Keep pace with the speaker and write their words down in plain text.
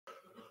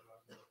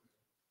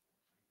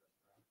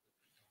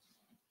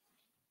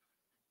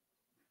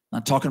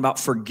not talking about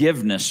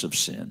forgiveness of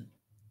sin.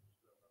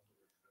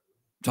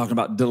 I'm talking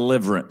about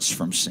deliverance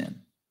from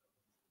sin.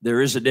 There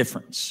is a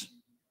difference.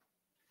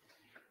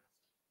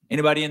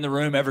 Anybody in the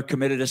room ever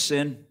committed a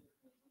sin?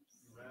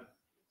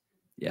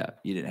 Yeah,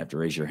 you didn't have to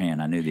raise your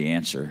hand. I knew the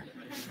answer.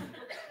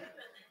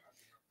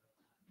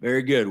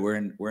 Very good.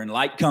 We're in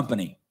light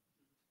company.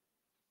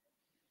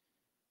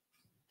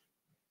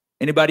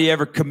 Anybody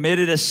ever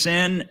committed a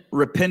sin,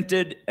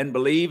 repented, and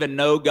believe and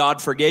know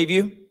God forgave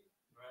you?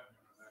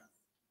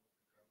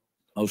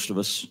 Most of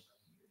us.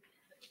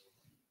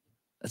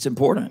 That's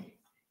important.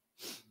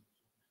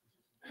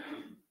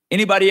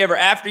 Anybody ever,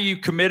 after you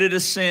committed a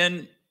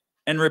sin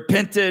and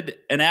repented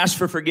and asked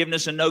for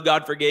forgiveness and know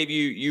God forgave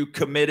you, you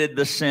committed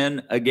the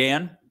sin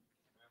again?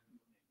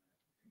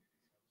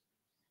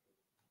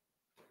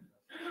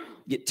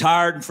 Get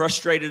tired and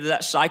frustrated of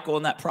that cycle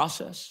and that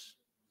process?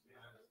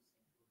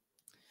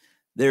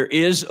 There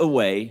is a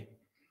way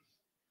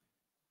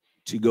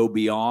to go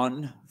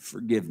beyond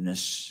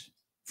forgiveness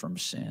from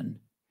sin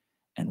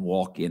and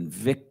walk in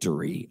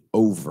victory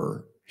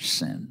over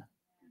sin.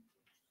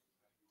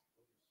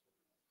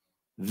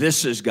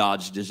 This is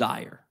God's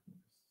desire.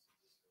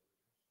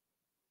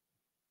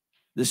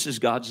 This is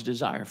God's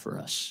desire for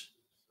us.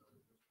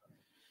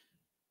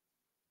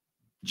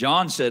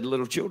 John said,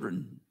 little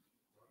children,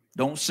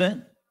 don't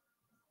sin.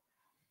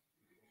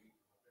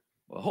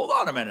 Well, hold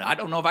on a minute. I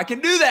don't know if I can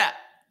do that.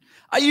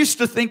 I used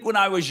to think when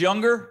I was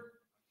younger,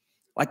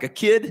 like a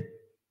kid,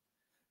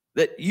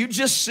 that you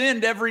just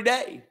sinned every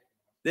day,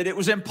 that it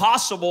was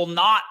impossible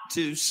not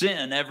to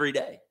sin every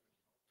day.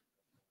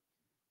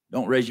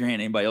 Don't raise your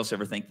hand. Anybody else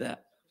ever think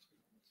that?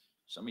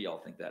 Some of y'all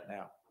think that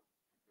now.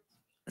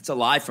 It's a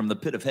lie from the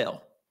pit of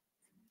hell.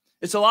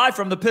 It's a lie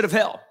from the pit of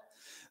hell.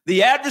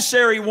 The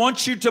adversary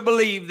wants you to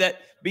believe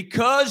that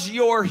because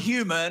you're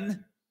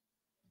human,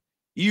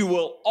 you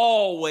will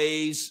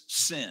always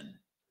sin.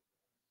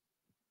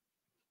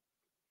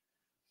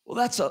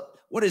 Well,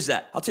 what is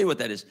that? I'll tell you what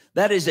that is.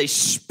 That is a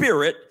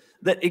spirit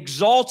that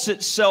exalts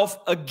itself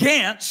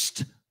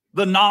against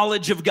the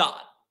knowledge of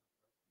God.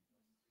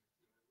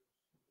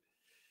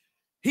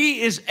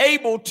 He is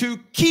able to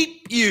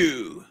keep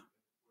you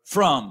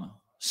from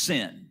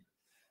sin.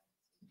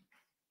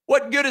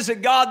 What good is a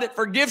God that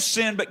forgives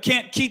sin but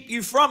can't keep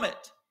you from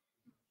it?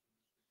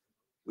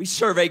 We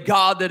serve a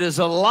God that is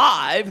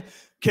alive,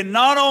 can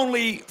not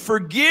only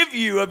forgive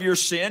you of your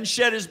sin,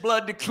 shed his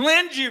blood to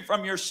cleanse you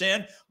from your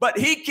sin, but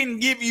he can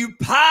give you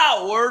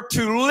power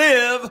to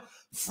live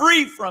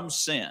free from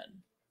sin.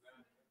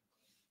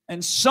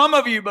 And some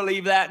of you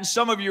believe that, and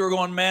some of you are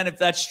going, man, if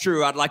that's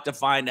true, I'd like to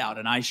find out,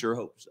 and I sure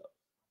hope so.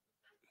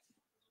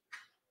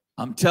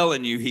 I'm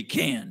telling you, he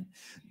can.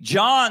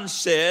 John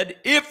said,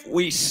 if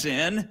we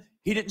sin,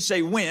 he didn't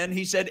say when,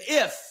 he said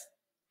if.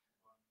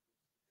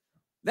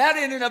 That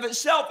in and of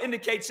itself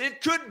indicates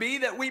it could be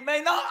that we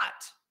may not.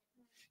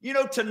 You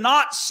know, to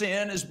not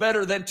sin is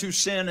better than to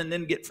sin and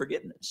then get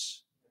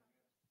forgiveness.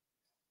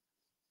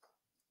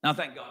 Now,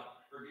 thank God,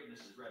 forgiveness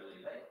is readily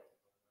available.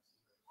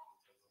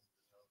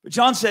 But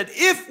John said,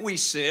 if we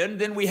sin,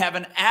 then we have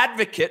an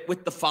advocate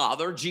with the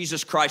Father,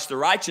 Jesus Christ the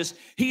righteous.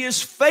 He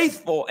is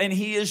faithful and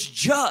he is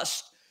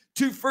just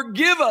to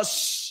forgive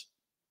us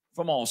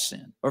from all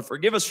sin, or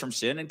forgive us from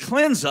sin and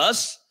cleanse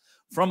us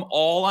from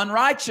all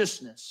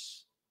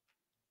unrighteousness.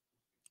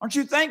 Aren't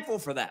you thankful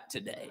for that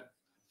today?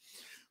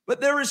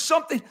 But there is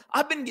something,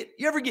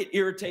 you ever get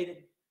irritated?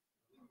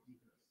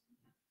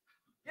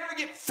 You ever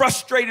get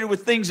frustrated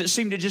with things that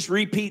seem to just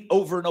repeat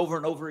over and over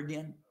and over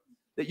again?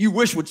 That you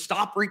wish would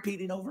stop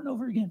repeating over and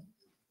over again?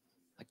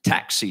 Like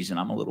tax season,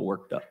 I'm a little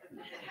worked up.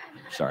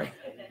 Sorry.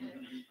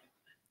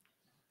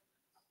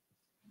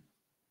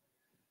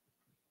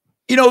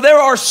 You know, there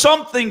are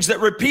some things that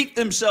repeat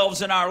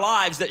themselves in our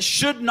lives that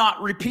should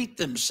not repeat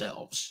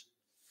themselves.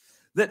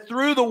 That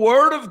through the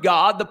word of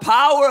God, the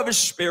power of his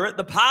spirit,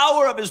 the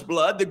power of his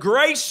blood, the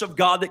grace of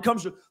God that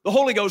comes, the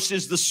Holy Ghost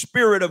is the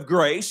spirit of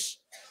grace.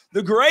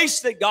 The grace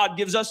that God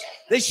gives us,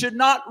 they should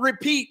not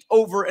repeat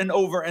over and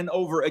over and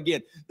over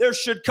again. There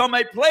should come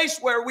a place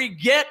where we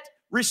get,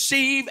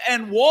 receive,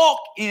 and walk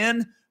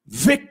in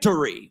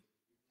victory.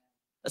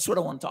 That's what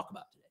I want to talk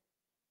about today.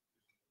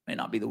 May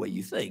not be the way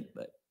you think,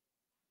 but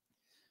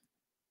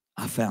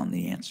I found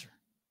the answer.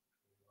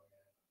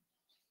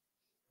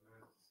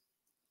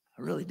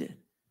 I really did.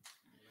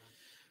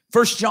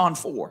 1 John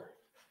 4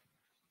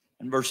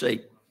 and verse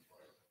 8.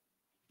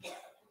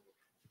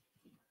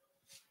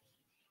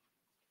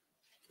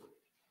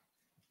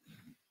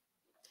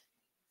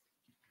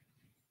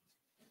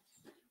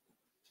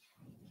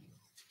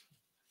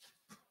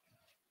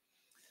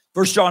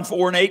 First John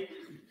 4 and 8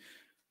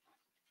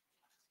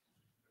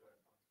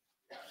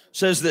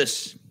 says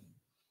this.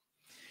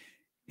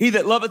 He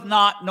that loveth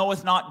not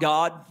knoweth not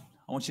God.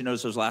 I want you to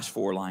notice those last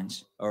four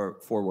lines, or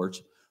four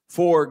words.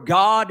 For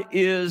God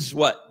is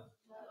what?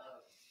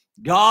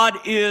 God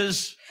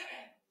is.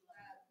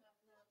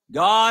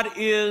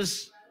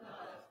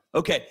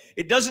 Okay,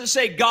 it doesn't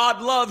say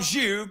God loves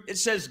you. It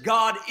says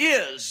God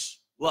is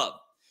love.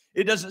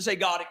 It doesn't say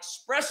God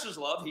expresses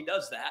love. He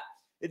does that.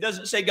 It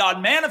doesn't say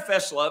God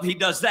manifests love. He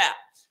does that.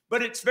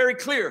 But it's very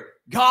clear.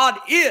 God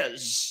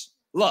is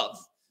love.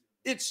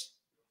 It's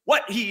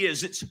what he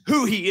is. It's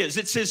who he is.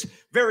 It's his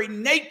very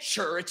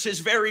nature. It's his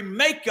very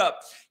makeup.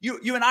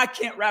 You and I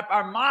can't wrap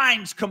our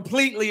minds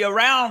completely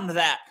around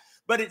that.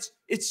 But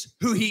it's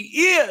who he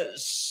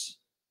is.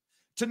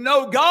 To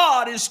know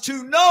God is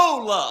to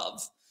know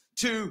love.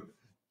 To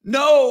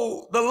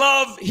know the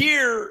love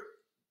here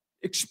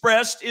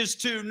expressed is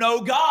to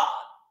know God.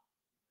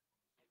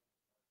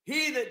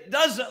 He that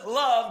doesn't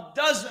love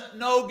doesn't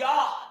know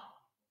God.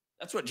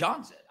 That's what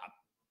John said,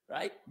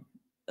 right?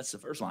 That's the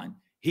first line.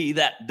 He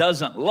that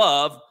doesn't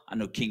love, I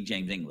know King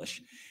James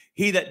English.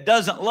 He that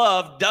doesn't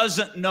love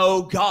doesn't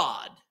know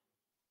God.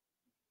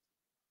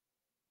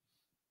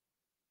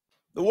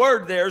 The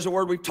word there is a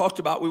word we've talked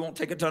about. We won't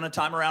take a ton of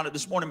time around it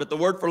this morning, but the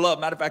word for love,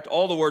 matter of fact,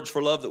 all the words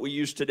for love that we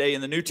use today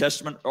in the New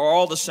Testament are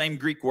all the same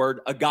Greek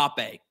word,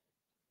 agape.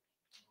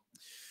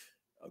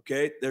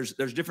 Okay, there's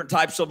different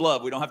types of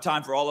love. We don't have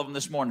time for all of them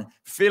this morning.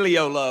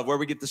 Phileo love, where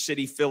we get the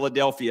city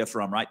Philadelphia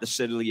from, right? The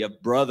city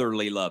of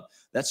brotherly love.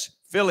 That's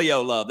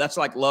phileo love. That's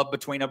like love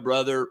between a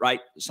brother,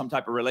 right? Some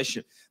type of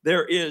relationship.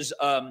 There is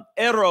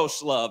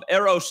eros love.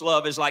 Eros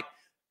love is like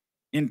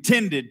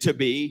intended to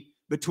be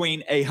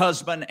between a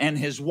husband and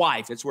his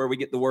wife. It's where we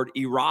get the word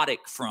erotic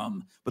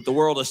from. But the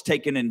world has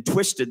taken and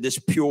twisted this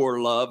pure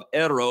love,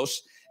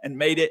 eros, and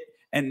made it,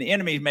 and the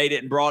enemy made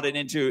it and brought it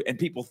into, and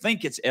people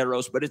think it's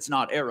eros, but it's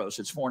not eros.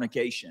 It's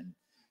fornication.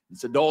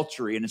 It's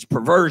adultery and it's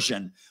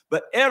perversion.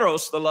 But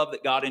eros, the love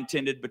that God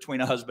intended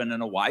between a husband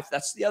and a wife,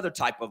 that's the other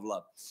type of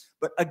love.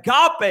 But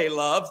agape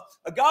love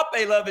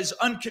is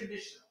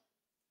unconditional.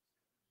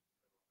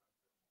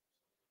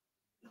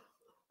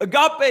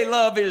 Agape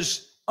love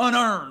is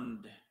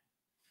unearned.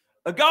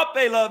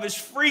 Agape love is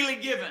freely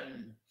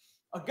given.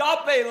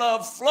 Agape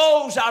love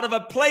flows out of a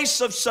place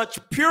of such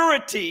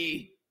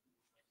purity.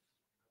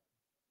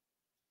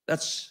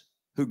 That's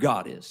who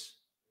God is.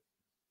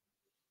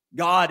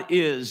 God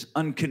is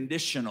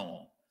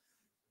unconditional.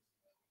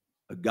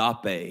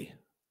 Agape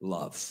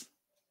love.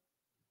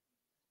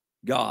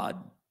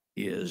 God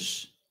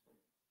is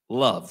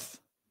love.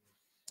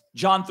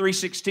 John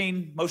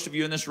 3:16, most of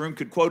you in this room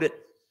could quote it.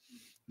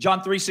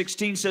 John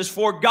 3:16 says,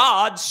 for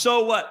God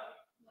so what?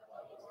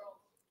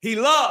 He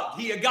loved,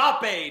 he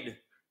agaped.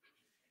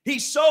 He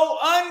so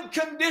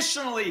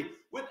unconditionally,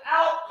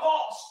 without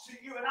cost to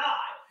you and I,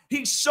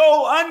 he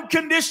so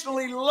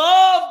unconditionally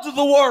loved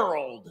the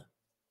world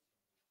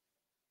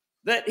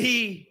that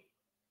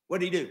what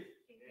did he do?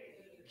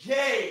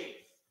 Gave.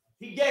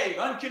 He gave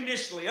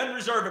unconditionally,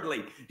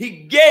 unreservedly.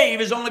 He gave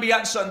his only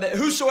begotten Son, that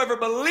whosoever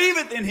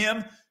believeth in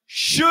him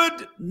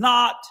should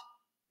not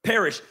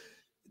perish.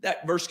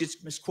 That verse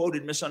gets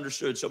misquoted,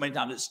 misunderstood so many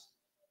times.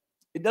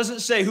 It doesn't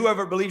say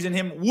whoever believes in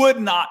him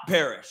would not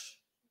perish.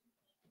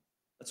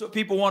 That's what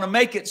people want to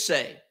make it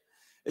say.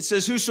 It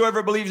says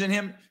whosoever believes in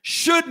him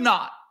should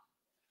not.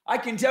 I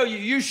can tell you,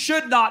 you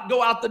should not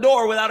go out the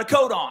door without a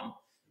coat on.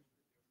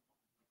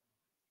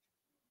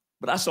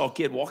 But I saw a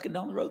kid walking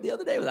down the road the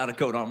other day without a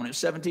coat on when it was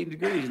 17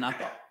 degrees, and I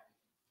thought,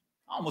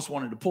 I almost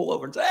wanted to pull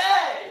over and say,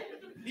 hey,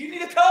 do you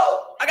need a coat?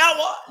 I got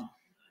one.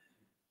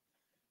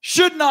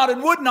 Should not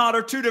and would not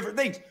are two different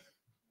things.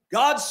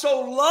 God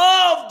so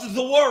loved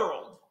the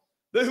world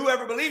that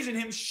whoever believes in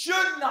him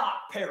should not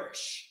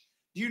perish.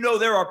 Do you know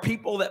there are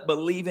people that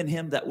believe in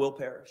him that will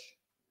perish?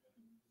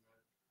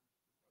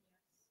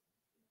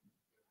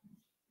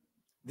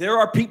 There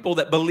are people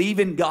that believe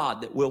in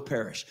God that will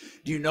perish.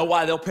 Do you know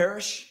why they'll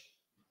perish?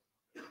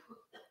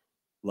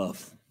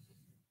 Love.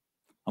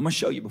 I'm going to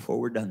show you before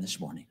we're done this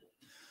morning.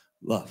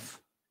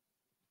 Love.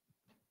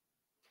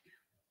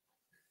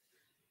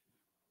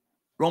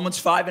 Romans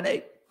 5 and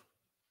 8.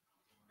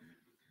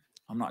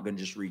 I'm not going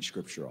to just read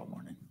scripture all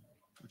morning,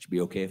 which would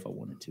be okay if I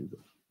wanted to, but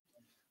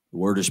the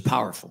word is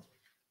powerful.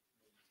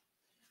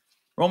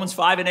 Romans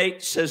 5 and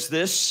 8 says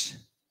this,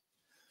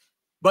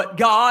 but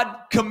God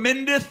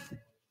commendeth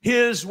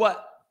his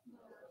what?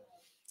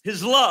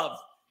 His love.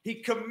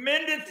 He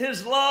commendeth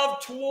his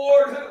love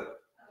toward who?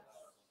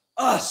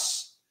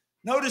 Us.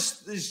 Notice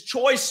this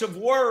choice of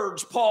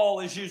words Paul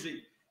is using.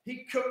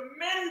 He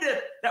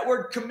commendeth. That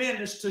word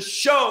commend is to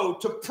show,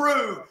 to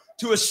prove,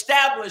 to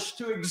establish,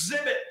 to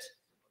exhibit.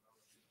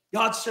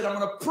 God said, I'm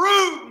going to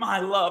prove my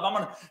love. I'm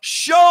going to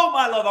show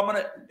my love. I'm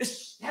going to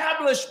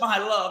establish my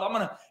love. I'm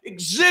going to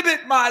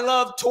exhibit my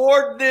love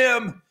toward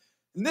them.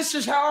 And this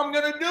is how I'm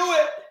going to do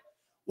it.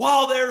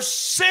 While they're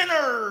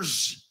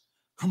sinners,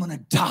 I'm going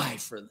to die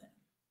for them.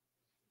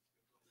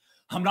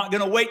 I'm not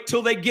going to wait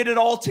till they get it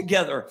all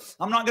together.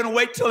 I'm not going to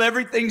wait till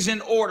everything's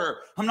in order.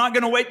 I'm not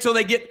going to wait till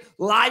they get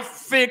life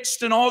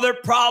fixed and all their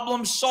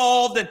problems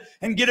solved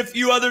and get a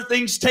few other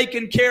things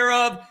taken care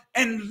of.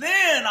 And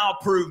then I'll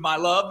prove my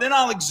love. Then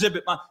I'll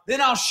exhibit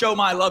then I'll show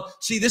my love.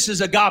 See, this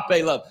is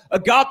agape love.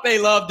 Agape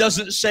love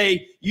doesn't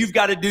say you've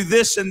got to do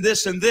this and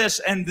this and this,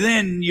 and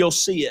then you'll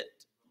see it.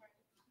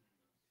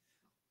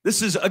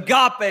 This is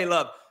agape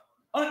love.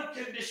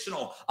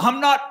 Unconditional. I'm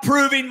not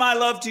proving my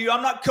love to you.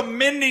 I'm not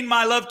commending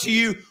my love to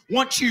you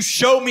once you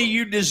show me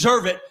you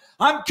deserve it.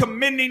 I'm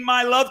commending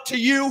my love to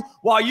you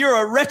while you're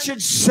a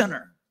wretched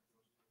sinner.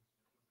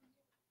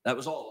 That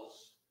was all of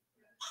us.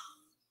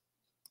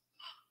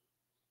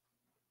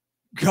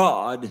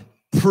 God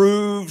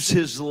proves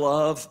his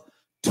love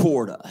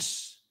toward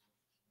us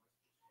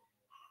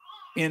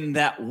in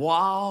that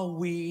while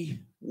we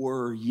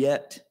were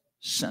yet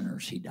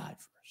sinners, he died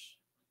for us.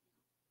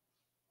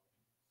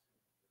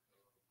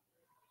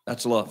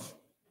 That's love.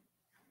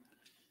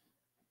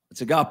 It's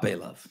agape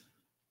love.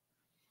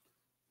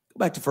 Go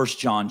back to 1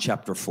 John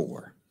chapter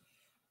 4.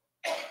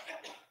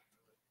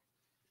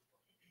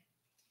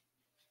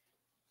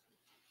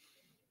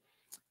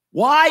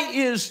 Why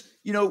is,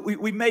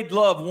 we made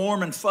love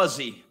warm and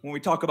fuzzy when we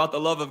talk about the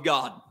love of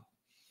God.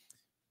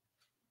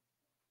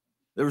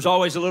 There was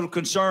always a little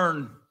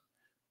concern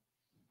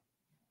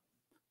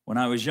when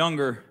I was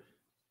younger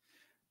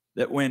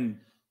that when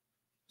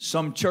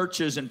some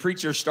churches and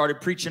preachers started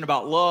preaching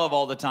about love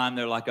all the time,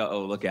 they're like,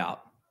 uh-oh, look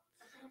out.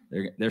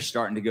 They're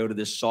starting to go to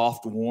this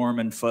soft, warm,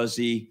 and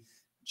fuzzy,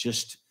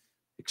 just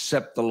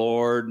accept the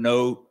Lord,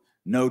 no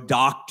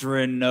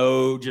doctrine,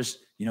 just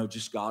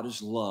God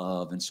is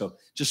love. And so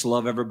just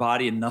love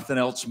everybody and nothing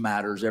else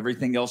matters.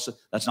 Everything else,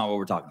 that's not what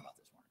we're talking about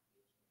this morning.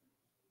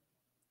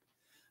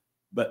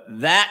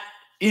 But that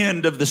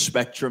end of the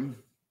spectrum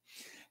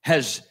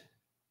has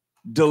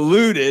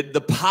diluted the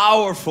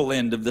powerful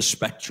end of the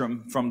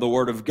spectrum from the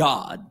Word of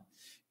God.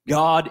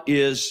 God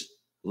is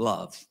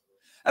love.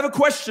 I have a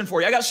question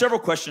for you. I got several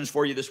questions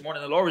for you this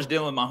morning. The Lord was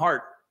dealing with my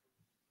heart.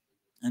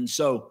 And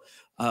so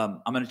I'm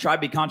going to try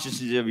to be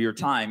conscious of your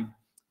time.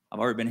 I've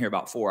already been here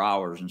about 4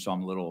 hours, and so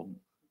I'm a little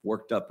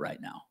worked up right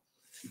now.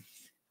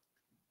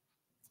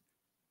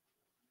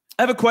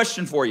 I have a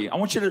question for you. I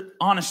want you to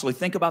honestly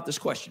think about this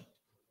question.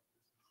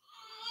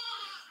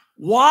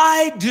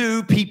 Why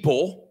do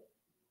people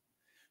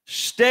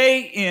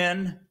stay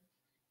in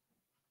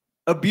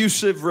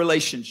abusive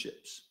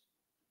relationships?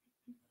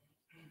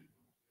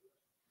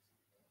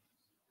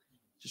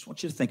 Just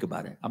want you to think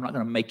about it. I'm not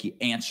going to make you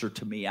answer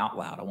to me out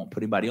loud. I won't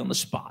put anybody on the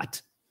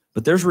spot.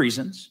 But there's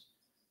reasons.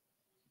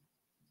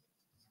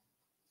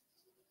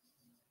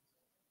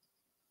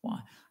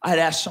 Why? I had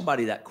asked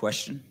somebody that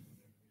question.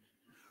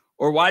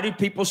 Or why do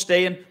people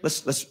stay in,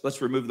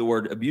 let's remove the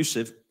word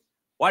abusive.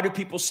 Why do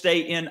people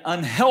stay in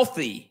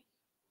unhealthy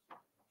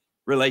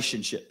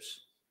relationships?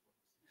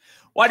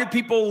 Why do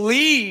people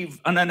leave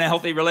an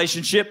unhealthy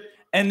relationship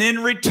and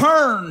then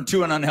return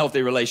to an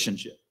unhealthy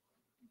relationship?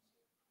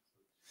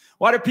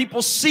 Why do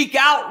people seek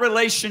out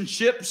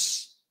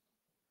relationships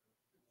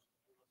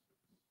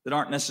that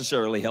aren't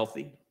necessarily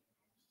healthy?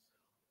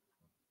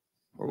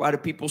 Or why do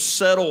people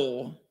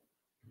settle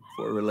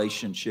for a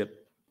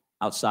relationship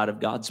outside of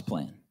God's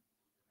plan?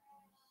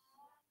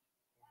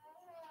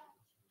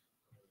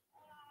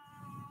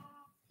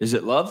 Is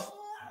it love?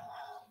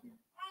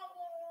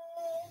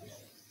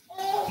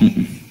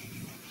 You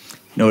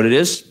know what it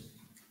is?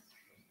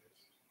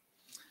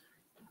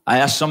 I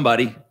asked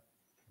somebody,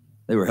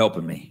 they were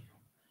helping me.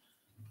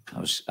 I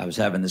was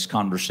having this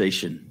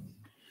conversation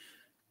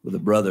with a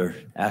brother,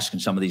 asking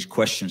some of these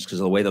questions because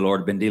of the way the Lord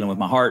had been dealing with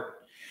my heart.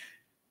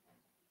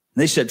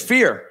 And they said,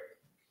 fear.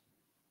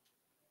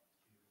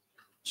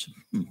 I said,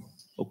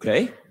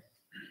 okay.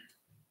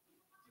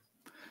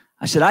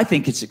 I said, I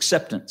think it's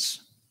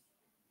acceptance.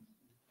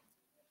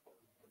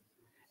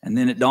 And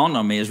then it dawned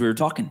on me as we were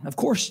talking, of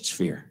course it's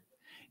fear.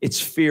 It's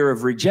fear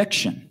of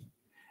rejection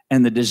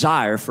and the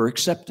desire for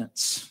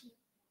acceptance.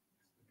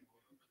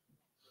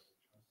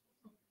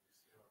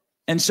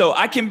 And so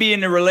I can be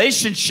in a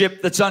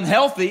relationship that's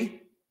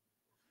unhealthy,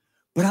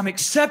 but I'm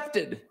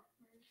accepted.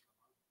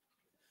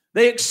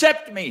 They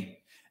accept me.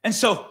 And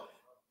so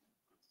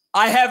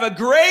I have a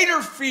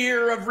greater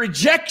fear of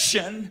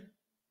rejection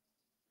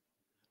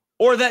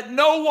or that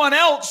no one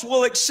else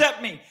will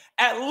accept me.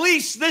 At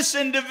least this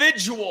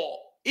individual,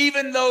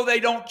 even though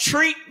they don't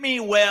treat me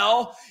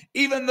well,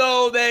 even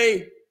though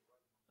I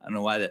don't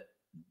know why that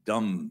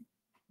dumb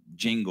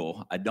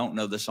jingle. I don't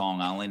know the song.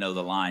 I only know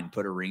the line,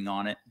 put a ring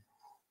on it.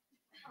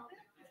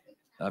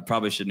 I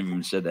probably shouldn't have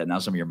even said that. Now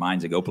some of your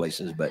minds that go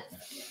places, but.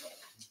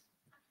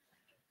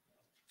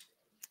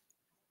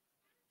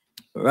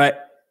 Right.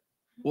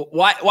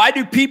 Why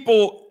do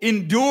people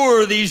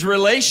endure these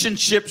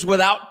relationships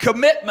without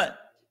commitment?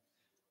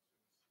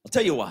 I'll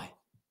tell you why.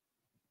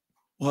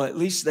 Well, at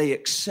least they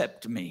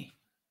accept me.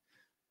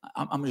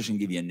 I'm just going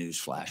to give you a news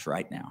flash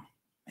right now.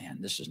 Man,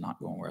 this is not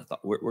going where I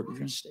thought. We're going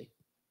to stay.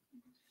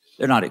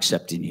 They're not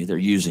accepting you. They're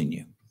using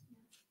you.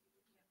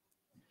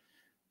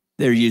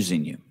 They're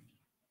using you.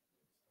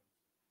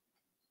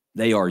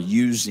 They are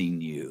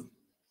using you.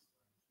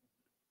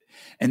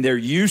 And their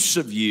use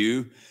of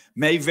you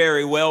may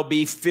very well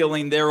be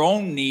filling their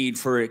own need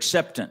for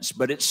acceptance,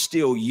 but it's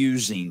still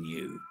using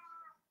you.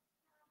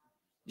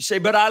 You say,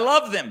 but I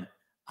love them.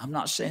 I'm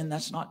not saying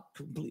that's not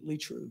completely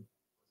true.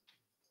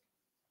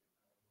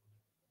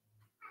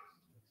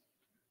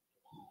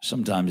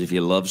 Sometimes if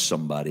you love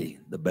somebody,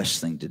 the best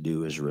thing to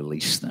do is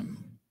release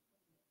them.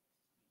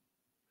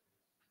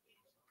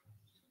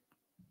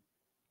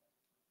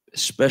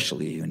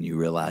 Especially when you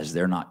realize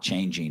they're not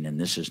changing and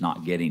this is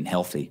not getting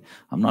healthy.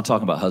 I'm not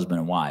talking about husband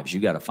and wives. You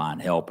got to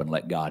find help and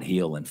let God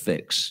heal and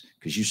fix,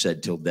 because you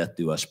said till death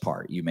do us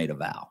part. You made a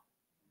vow.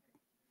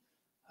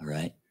 All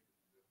right?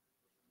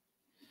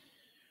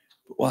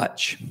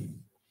 Watch.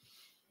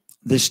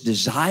 This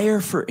desire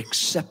for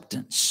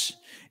acceptance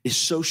is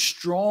so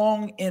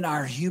strong in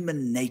our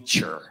human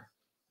nature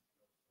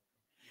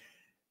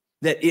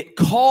that it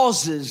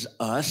causes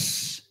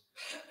us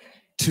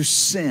to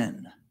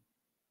sin.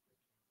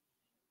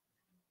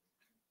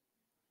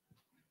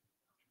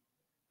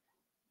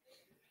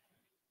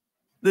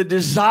 The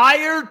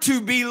desire to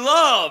be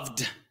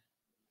loved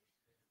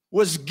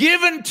was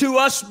given to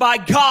us by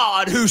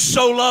God, who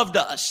so loved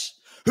us,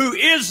 who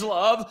is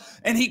love,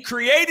 and he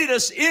created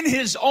us in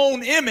his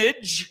own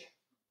image.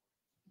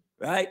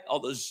 Right? All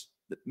those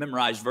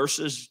memorized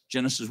verses,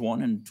 Genesis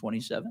 1 and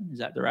 27. Is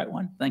that the right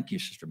one? Thank you,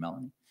 Sister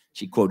Melanie.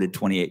 She quoted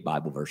 28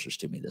 Bible verses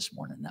to me this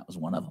morning. That was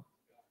one of them.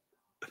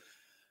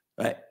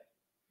 Right?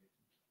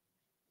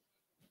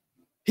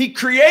 He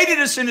created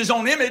us in his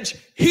own image.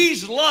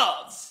 He's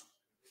love.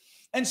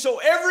 And so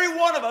every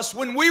one of us,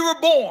 when we were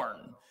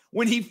born,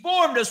 when he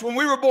formed us, when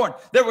we were born,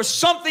 there was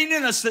something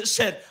in us that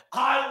said,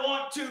 I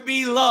want to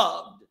be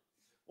loved.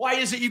 Why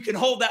is it you can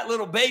hold that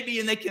little baby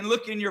and they can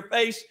look in your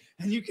face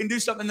and you can do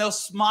something, they'll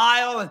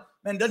smile, and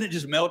man, doesn't it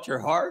just melt your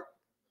heart?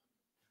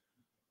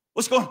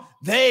 What's going on?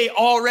 They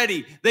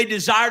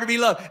desire to be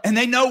loved. And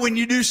they know when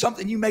you do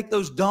something, you make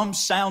those dumb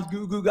sounds,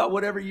 goo, goo, got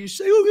whatever you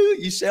say.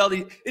 You say all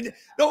these.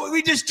 No,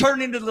 we just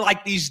turn into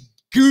like these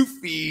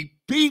goofy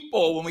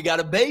people when we got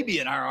a baby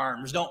in our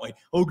arms, don't we?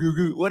 Oh, goo,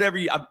 goo, whatever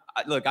you,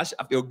 look, I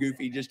feel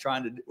goofy just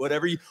trying to do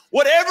whatever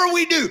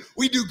we do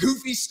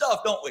goofy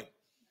stuff, don't we?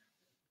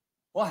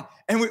 Why?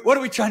 And what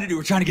are we trying to do?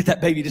 We're trying to get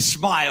that baby to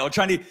smile,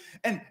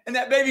 and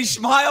that baby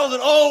smiles,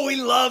 and oh, we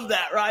love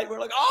that, right? We're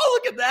like,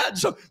 oh, look at that.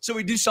 So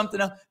we do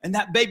something else, and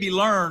that baby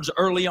learns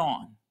early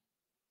on.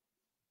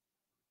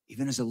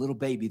 Even as a little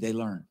baby, they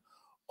learn.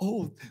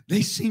 Oh,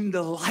 they seem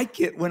to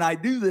like it when I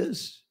do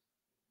this.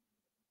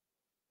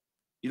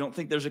 You don't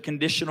think there's a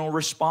conditional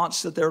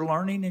response that they're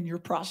learning in your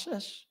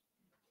process?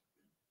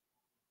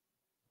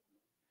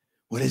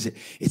 What is it?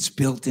 It's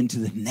built into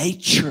the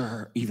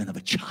nature even of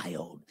a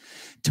child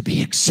to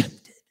be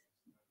accepted.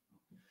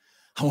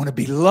 I want to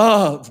be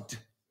loved.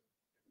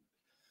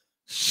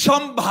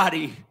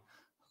 Somebody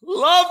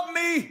love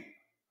me.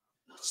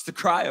 It's the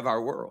cry of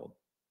our world.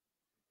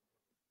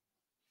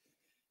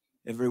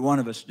 Every one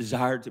of us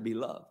desired to be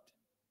loved.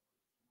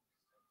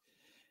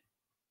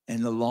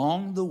 And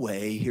along the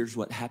way, here's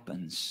what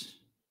happens.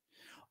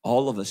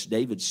 All of us,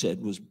 David said,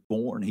 was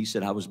born. He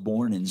said, I was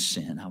born in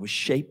sin. I was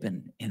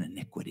shapen in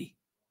iniquity.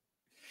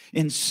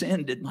 In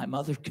sin did my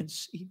mother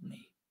conceive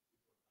me.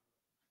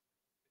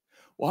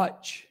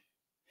 Watch.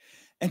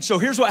 And so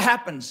here's what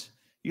happens.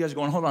 You guys are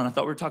going, hold on. I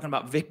thought we were talking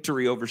about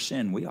victory over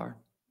sin. We are.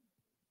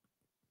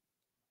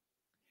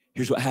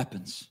 Here's what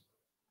happens.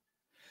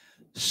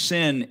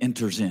 Sin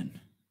enters in.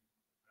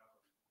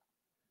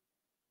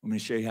 Want me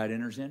to show you how it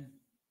enters in?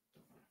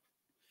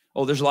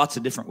 Oh, there's lots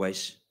of different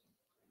ways.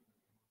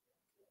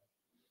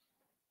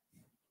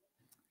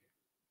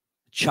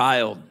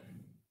 Child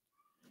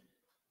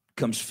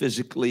becomes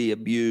physically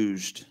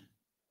abused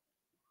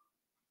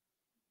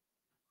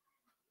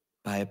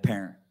by a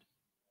parent.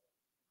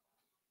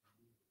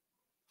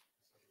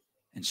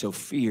 And so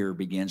fear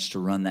begins to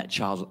run that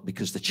child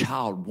because the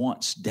child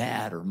wants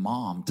dad or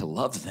mom to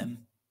love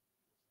them.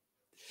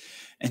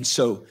 And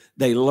so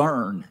they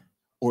learn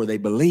or they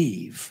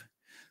believe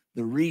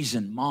the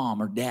reason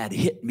mom or dad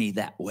hit me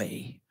that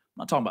way.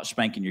 I'm not talking about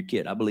spanking your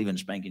kid. I believe in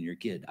spanking your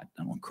kid. I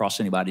don't want to cross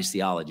anybody's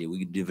theology. We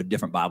could do a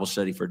different Bible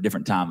study for a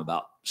different time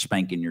about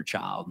spanking your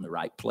child in the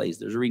right place.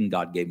 There's a reason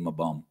God gave him a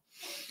bum.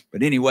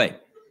 But anyway,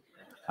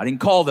 I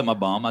didn't call them a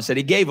bum. I said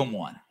he gave them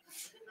one,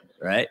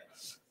 right?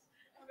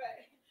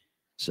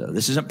 So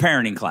this isn't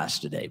parenting class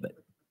today, but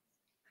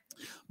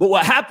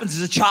what happens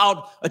is a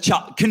child,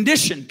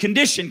 condition.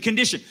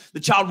 The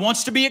child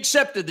wants to be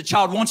accepted. The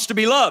child wants to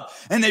be loved.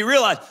 And they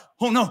realize,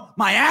 oh no,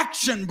 my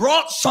action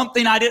brought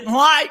something I didn't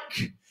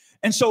like.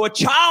 And so a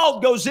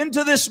child goes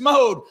into this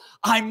mode.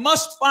 I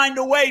must find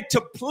a way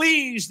to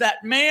please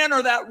that man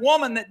or that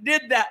woman that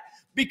did that,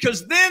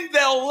 because then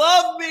they'll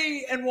love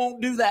me and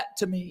won't do that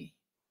to me.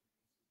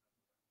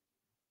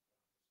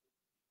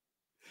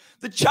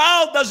 The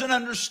child doesn't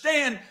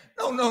understand.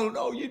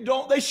 No, you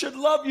don't. They should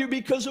love you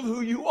because of who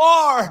you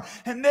are.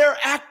 And they're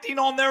acting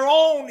on their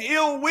own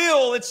ill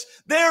will.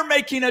 They're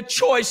making a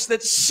choice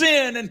that's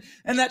sin,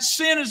 and that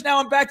sin is now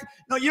impacted.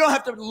 No, you don't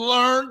have to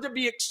learn to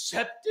be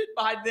accepted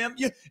by them.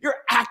 Your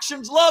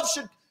actions, love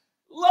from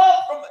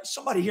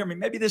somebody hear me.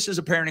 Maybe this is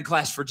a parenting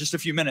class for just a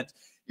few minutes.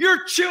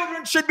 Your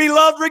children should be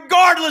loved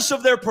regardless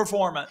of their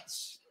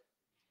performance.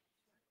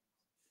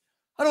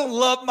 I don't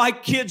love my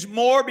kids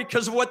more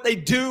because of what they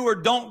do or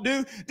don't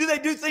do. Do they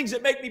do things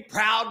that make me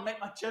proud and make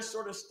my chest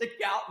sort of stick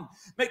out and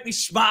make me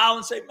smile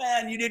and say,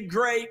 man, you did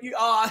great.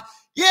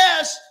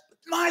 Yes,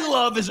 but my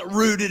love isn't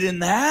rooted in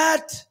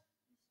that.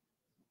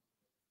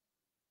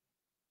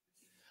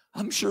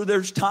 I'm sure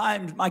there's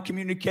times my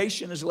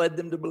communication has led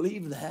them to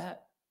believe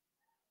that.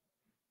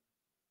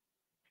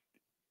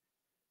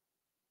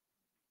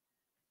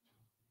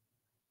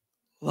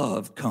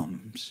 Love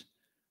comes,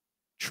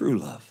 true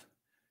love.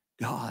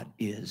 God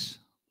is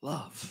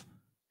love.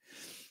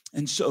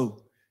 And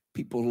so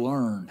people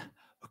learn,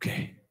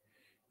 okay,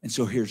 and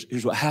so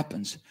here's what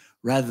happens.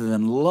 Rather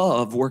than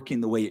love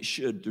working the way it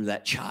should through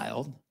that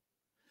child,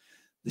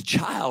 the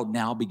child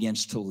now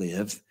begins to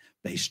live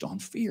based on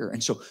fear.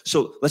 And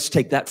so let's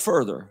take that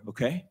further,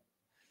 okay?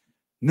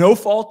 No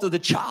fault of the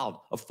child,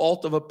 a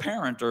fault of a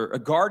parent or a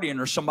guardian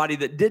or somebody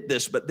that did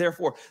this, but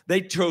therefore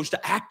they chose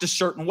to act a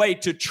certain way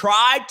to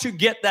try to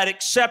get that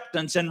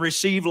acceptance and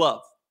receive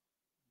love.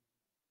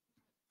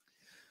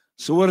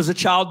 So what does a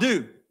child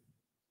do?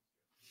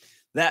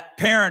 That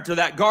parent or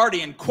that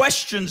guardian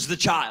questions the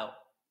child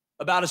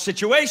about a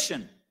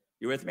situation.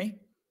 You with me?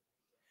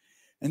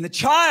 And the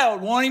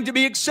child, wanting to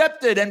be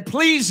accepted and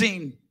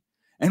pleasing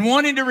and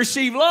wanting to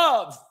receive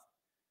love,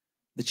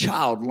 the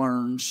child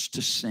learns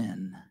to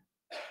sin.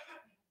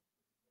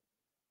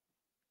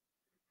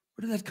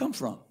 Where did that come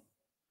from?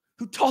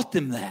 Who taught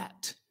them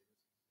that?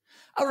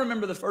 I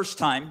remember the first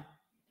time.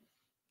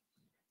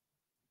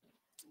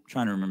 I'm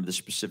trying to remember the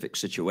specific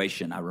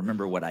situation. I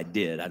remember what I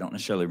did. I don't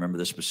necessarily remember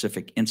the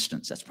specific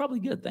instance. That's probably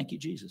good. Thank you,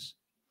 Jesus.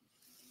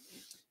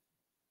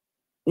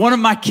 One of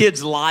my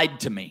kids lied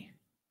to me.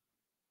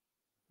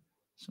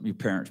 Some of you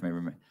parents may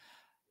remember.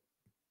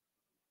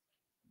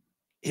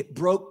 It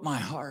broke my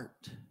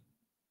heart.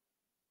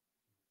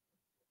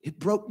 It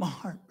broke my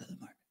heart, Brother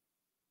Mark.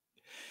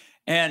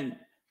 And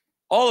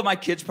all of my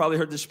kids probably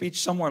heard the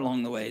speech somewhere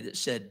along the way that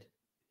said,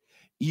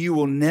 "You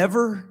will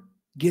never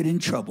get in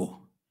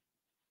trouble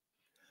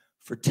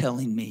for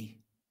telling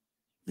me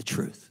the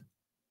truth.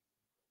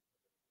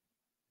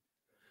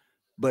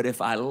 But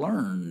if I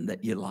learn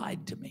that you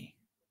lied to me,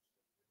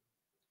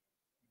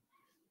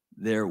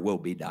 there will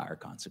be dire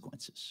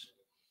consequences."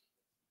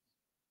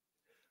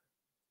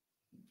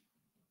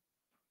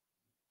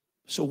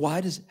 So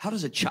how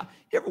does a child,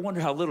 you ever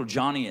wonder how little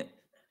Johnny at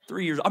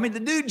 3 years, I mean, the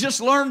dude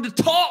just learned to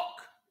talk.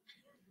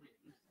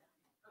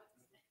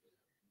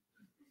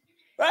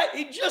 Right?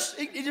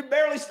 He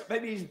barely,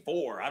 maybe he's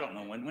 4. I don't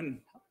know.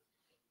 When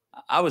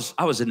I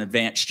was an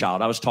advanced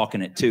child. I was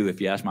talking at 2,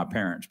 if you ask my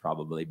parents,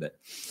 probably, but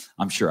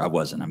I'm sure I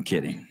wasn't. I'm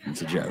kidding.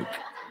 It's a joke.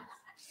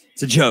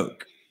 It's a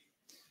joke.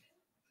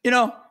 You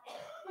know,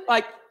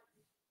 like,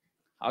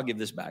 I'll give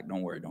this back.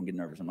 Don't worry. Don't get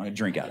nervous. I'm not going to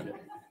drink out of it.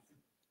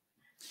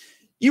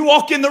 You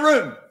walk in the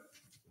room.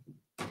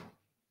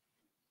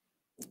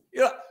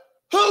 You're like,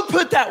 who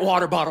put that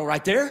water bottle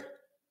right there?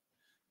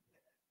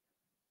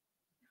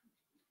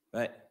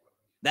 Right?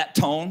 That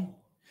tone.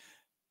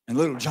 And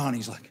little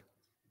Johnny's like,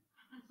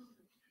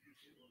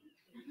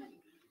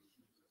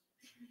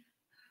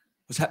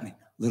 what's happening?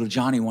 Little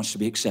Johnny wants to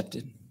be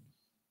accepted.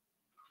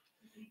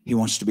 He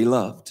wants to be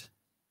loved.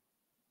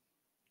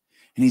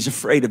 And he's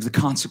afraid of the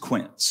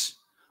consequence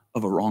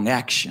of a wrong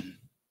action.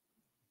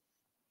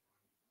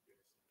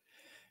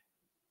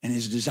 And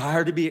his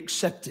desire to be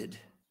accepted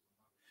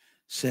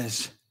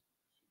says,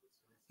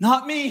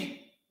 not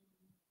me,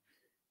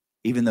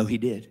 even though he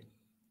did.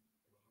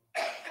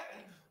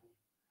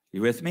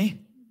 You with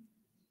me?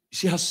 You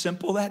see how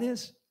simple that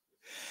is?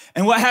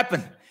 And what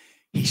happened?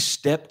 He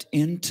stepped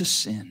into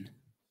sin.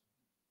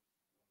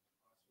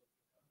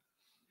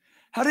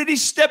 How did he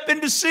step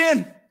into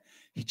sin?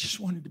 He just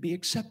wanted to be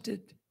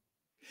accepted.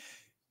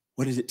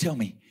 What did it tell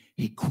me?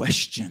 He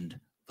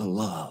questioned the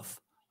love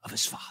of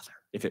his father,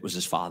 if it was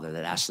his father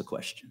that asked the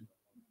question.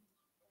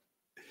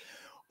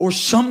 Or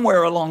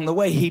somewhere along the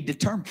way, he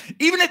determined,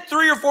 even at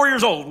 3 or 4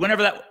 years old,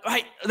 whenever that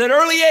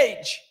early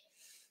age,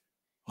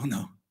 oh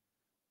no,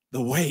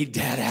 the way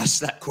Dad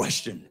asked that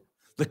question,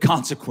 the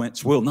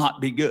consequence will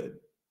not be good.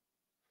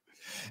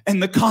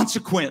 And the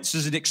consequence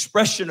is an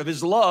expression of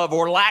his love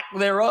or lack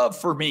thereof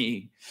for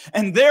me.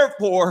 And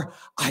therefore,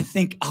 I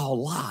think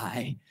I'll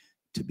lie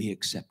to be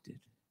accepted.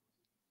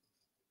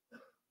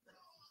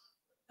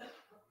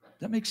 Does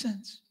that make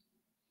sense?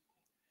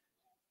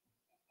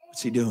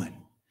 What's he doing?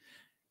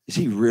 Is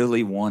he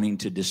really wanting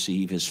to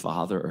deceive his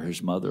father or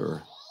his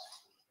mother?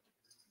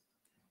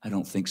 I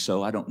don't think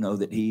so. I don't know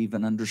that he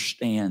even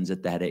understands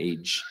at that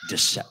age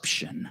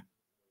deception.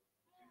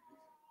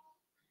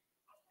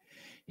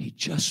 He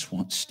just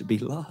wants to be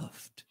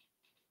loved.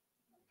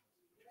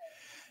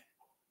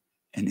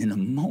 And in a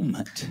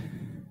moment,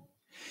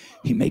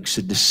 he makes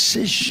a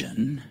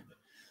decision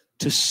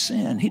to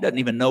sin. He doesn't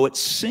even know it's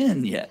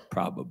sin yet,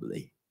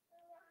 probably.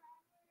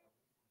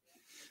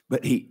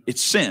 But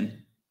it's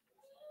sin.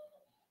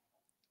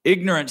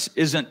 Ignorance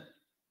isn't,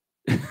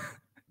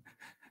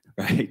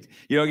 right?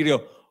 You don't get to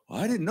go,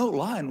 well, I didn't know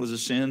lying was a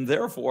sin,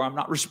 therefore I'm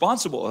not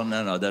responsible. Oh,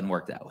 no, it doesn't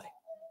work that way.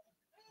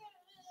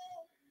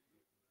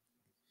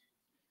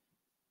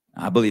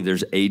 I believe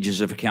there's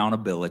ages of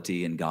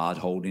accountability and God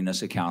holding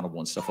us accountable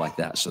and stuff like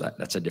that. So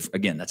that's a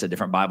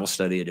different Bible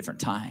study, a different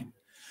time.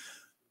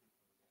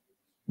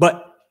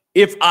 But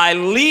if I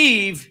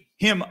leave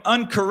him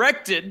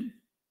uncorrected,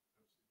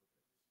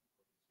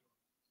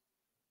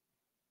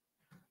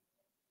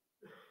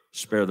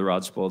 Spare the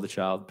rod, spoil the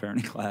child,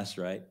 parenting class,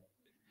 right?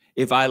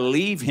 If I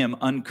leave him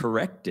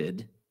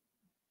uncorrected,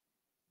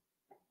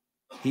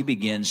 he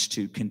begins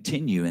to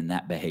continue in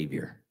that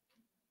behavior.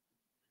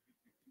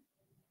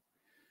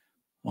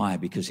 Why?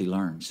 Because he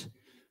learns,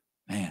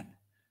 man,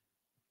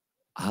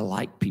 I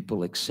like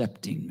people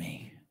accepting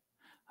me.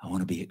 I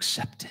want to be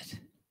accepted.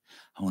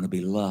 I want to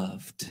be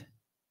loved.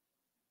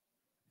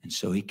 And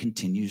so he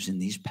continues in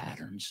these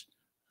patterns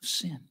of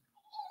sin.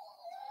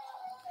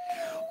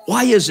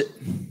 Why is it?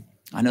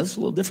 I know it's a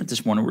little different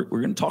this morning. We're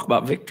going to talk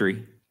about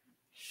victory.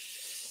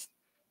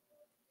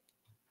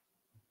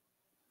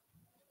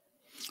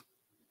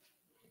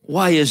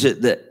 Why is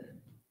it that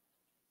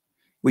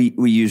we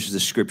used the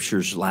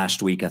scriptures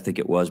last week? I think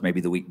it was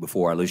maybe the week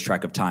before. I lose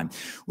track of time.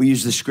 We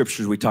used the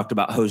scriptures. We talked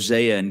about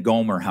Hosea and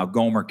Gomer, how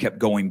Gomer kept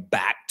going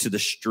back to the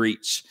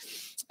streets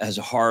as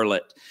a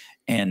harlot,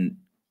 and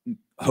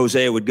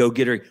Hosea would go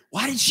get her.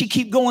 Why did she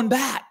keep going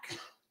back?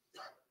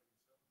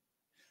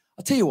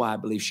 I'll tell you why I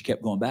believe she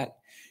kept going back.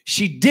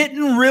 She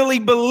didn't really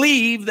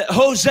believe that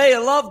Hosea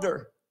loved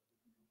her.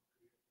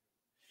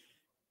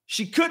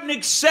 She couldn't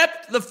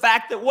accept the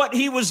fact that what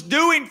he was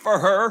doing for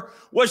her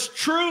was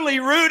truly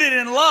rooted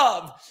in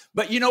love.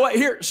 But you know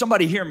what?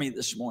 Somebody hear me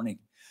this morning.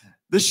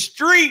 The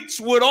streets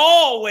would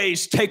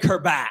always take her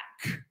back.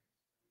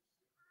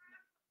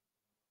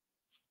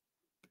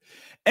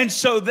 And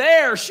so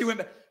there she went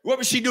back. What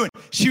was she doing?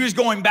 She was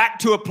going back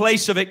to a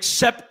place of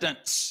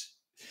acceptance.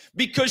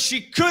 Because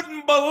she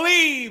couldn't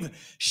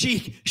believe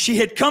she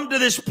had come to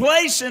this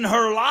place in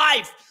her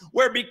life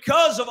where,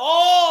 because of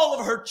all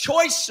of her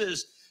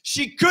choices,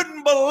 she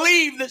couldn't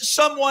believe that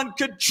someone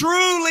could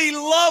truly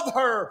love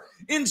her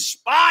in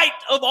spite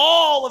of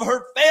all of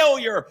her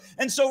failure.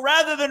 And so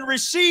rather than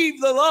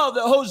receive the love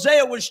that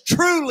Hosea was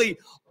truly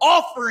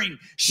offering,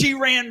 she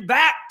ran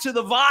back to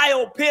the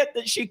vile pit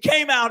that she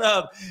came out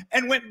of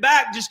and went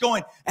back just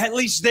going, at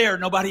least there,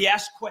 nobody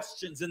asks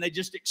questions and they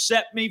just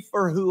accept me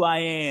for who I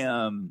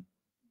am.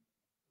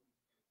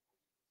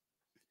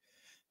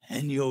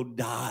 And you'll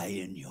die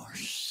in your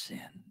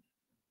sin.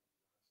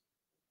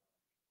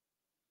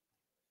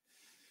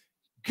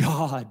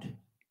 God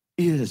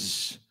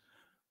is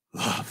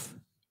love.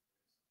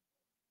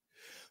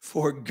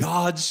 For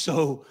God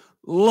so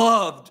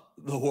loved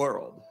the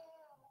world.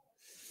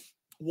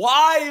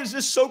 Why is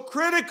this so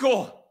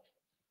critical?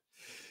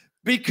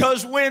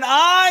 Because when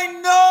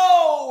I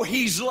know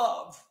He's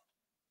love,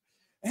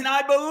 and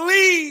I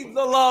believe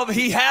the love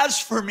He has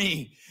for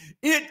me,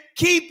 it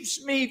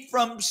keeps me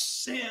from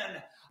sin.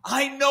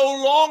 I no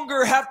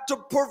longer have to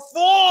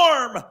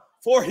perform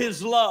for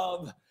His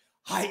love.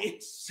 I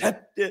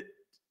accept it.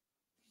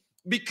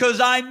 Because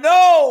I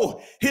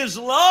know His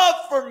love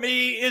for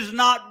me is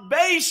not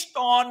based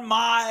on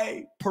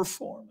my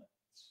performance.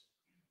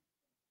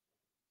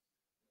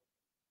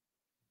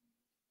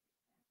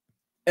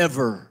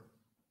 Ever.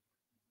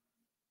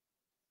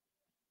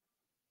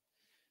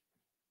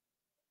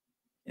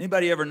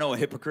 Anybody ever know a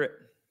hypocrite?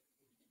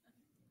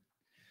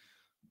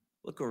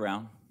 Look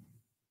around.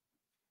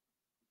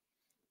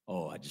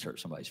 Oh, I just hurt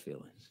somebody's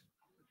feelings.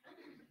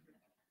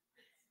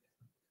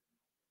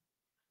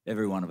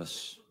 Every one of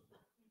us.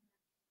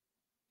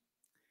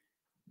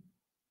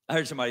 I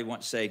heard somebody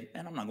once say,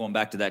 man, I'm not going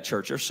back to that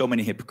church. There's so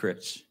many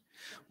hypocrites.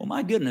 Well,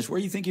 my goodness, where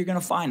do you think you're going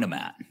to find them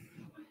at?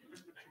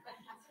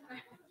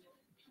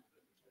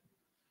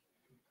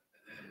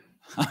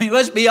 I mean,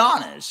 let's be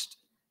honest.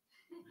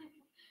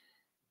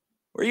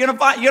 Where are you going to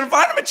find? You're going to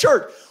find them at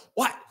church.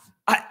 Why?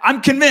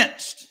 I'm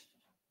convinced.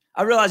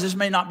 I realize this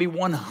may not be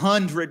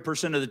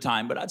 100% of the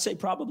time, but I'd say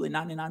probably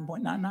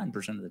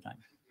 99.99% of the time.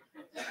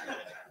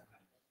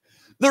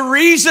 The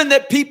reason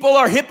that people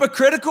are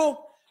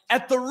hypocritical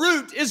at the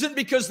root isn't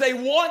because they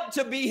want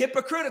to be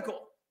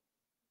hypocritical.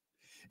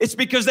 It's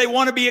because they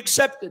want to be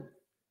accepted.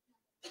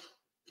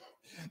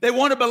 They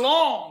want to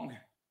belong.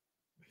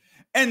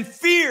 And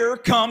fear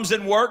comes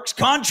and works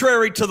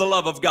contrary to the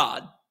love of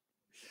God.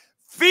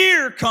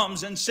 Fear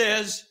comes and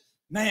says,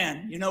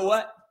 man, you know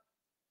what?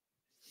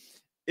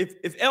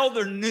 If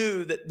Elder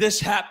knew that this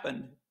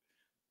happened,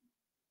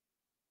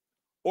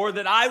 or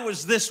that I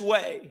was this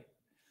way,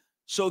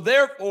 so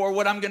therefore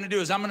what I'm going to do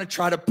is I'm going to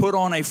try to put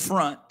on a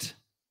front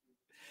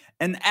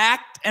and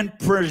act and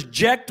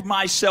project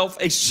myself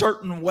a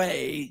certain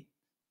way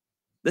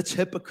that's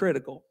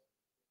hypocritical.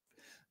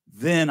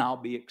 Then I'll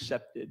be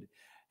accepted.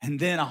 And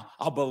then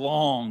I'll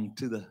belong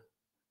to the...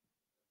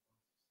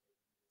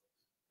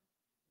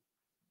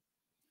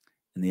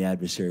 And the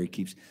adversary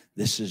keeps...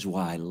 This is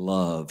why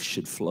love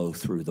should flow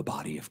through the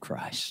body of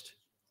Christ.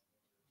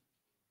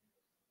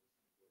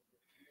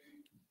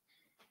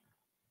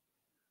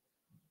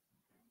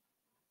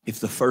 If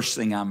the first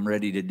thing I'm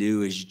ready to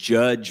do is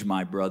judge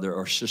my brother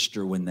or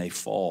sister when they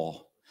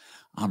fall,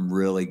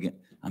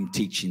 I'm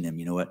teaching them,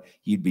 you know what?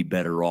 You'd be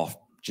better off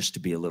just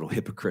to be a little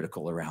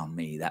hypocritical around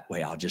me. That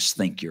way I'll just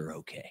think you're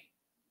okay.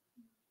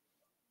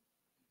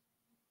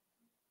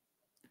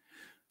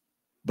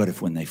 But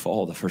if when they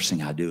fall, the first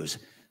thing I do is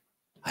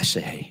I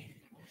say, hey,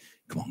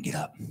 come on, get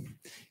up.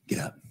 Get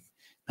up.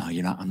 No,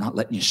 you're not. I'm not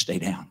letting you stay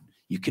down.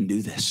 You can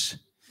do this.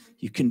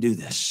 You can do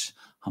this.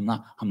 I'm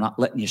not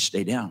letting you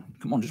stay down.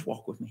 Come on, just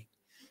walk with me.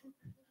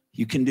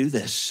 You can do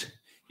this.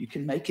 You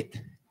can make it.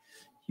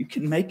 You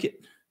can make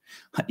it.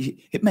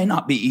 It may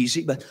not be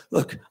easy, but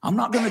look, I'm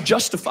not going to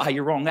justify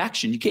your wrong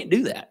action. You can't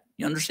do that.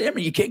 You understand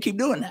me? You can't keep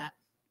doing that.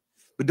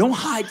 But don't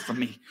hide from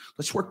me.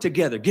 Let's work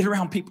together. Get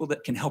around people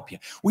that can help you.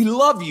 We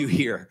love you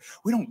here.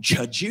 We don't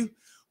judge you.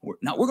 We're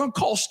going to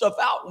call stuff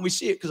out when we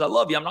see it because I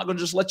love you. I'm not going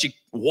to just let you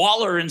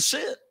waller and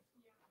sit.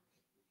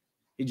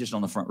 He's just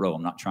on the front row.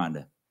 I'm not trying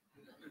to.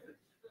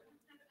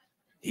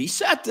 He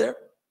sat there.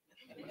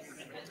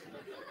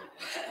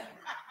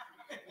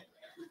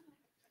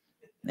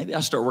 Maybe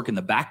I'll start working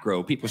the back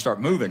row. People start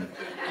moving.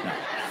 No.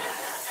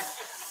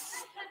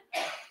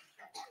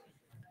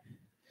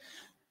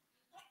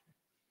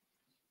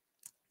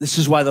 This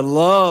is why the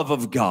love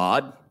of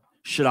God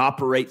should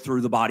operate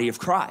through the body of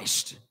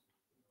Christ.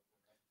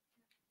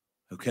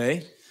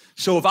 Okay?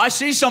 So if I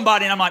see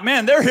somebody and I'm like,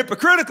 man, they're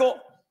hypocritical,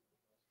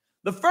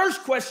 the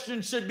first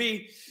question should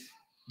be,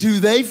 do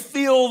they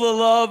feel the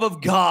love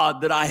of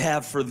God that I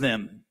have for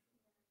them?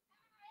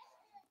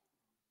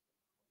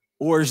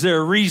 Or is there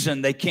a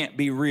reason they can't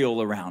be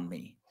real around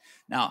me?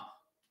 Now,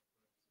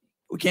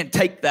 we can't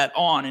take that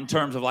on in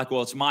terms of like,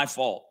 well, it's my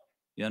fault.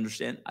 You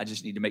understand? I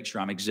just need to make sure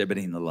I'm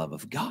exhibiting the love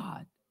of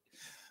God.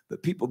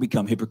 But people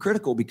become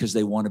hypocritical because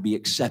they want to be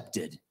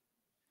accepted.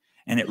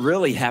 And it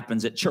really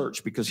happens at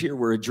church because here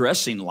we're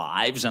addressing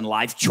lives and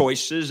life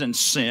choices and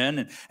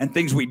sin and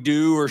things we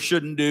do or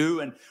shouldn't do.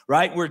 And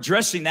right, we're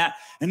addressing that.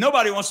 And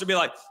nobody wants to be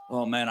like,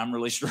 oh man, I'm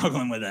really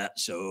struggling with that.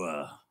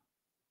 So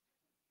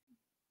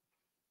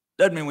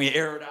doesn't mean we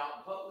air it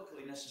out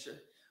publicly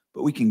necessarily.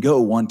 But we can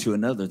go one to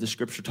another. The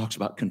scripture talks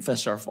about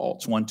confess our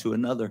faults one to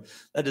another.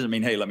 That doesn't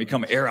mean, hey, let me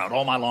come air out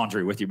all my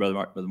laundry with you, Brother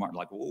Martin. Brother Martin,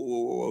 like,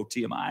 whoa,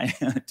 TMI,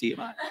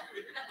 TMI.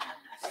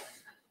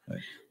 Right.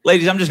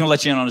 Ladies, I'm just going to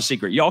let you in on a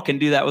secret. Y'all can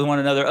do that with one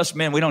another. Us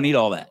men, we don't need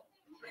all that.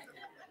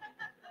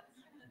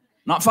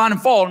 Not finding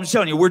fault. I'm just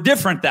telling you, we're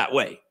different that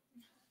way.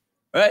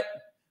 Right?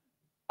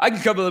 I can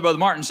come to Brother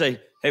Martin and say,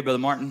 hey, Brother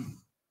Martin,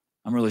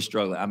 I'm really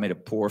struggling. I made a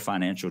poor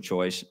financial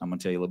choice. I'm going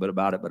to tell you a little bit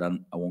about it, but I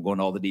won't go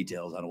into all the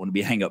details. I don't want to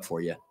be a hang up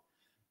for you.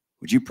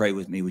 Would you pray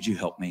with me? Would you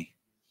help me?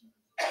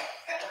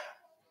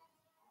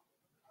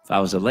 If I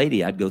was a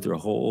lady, I'd go through a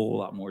whole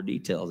lot more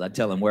details. I'd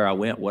tell him where I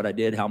went, what I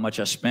did, how much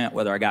I spent,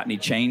 whether I got any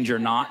change or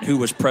not, who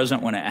was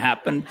present when it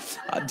happened.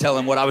 I'd tell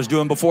him what I was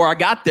doing before I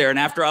got there and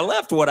after I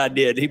left what I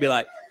did. He'd be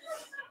like,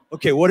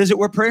 okay, what is it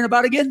we're praying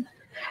about again?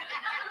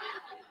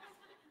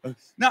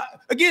 Now,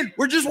 again,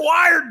 we're just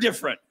wired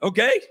different,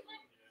 okay?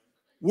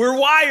 We're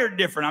wired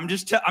different.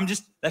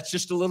 That's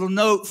just a little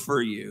note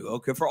for you,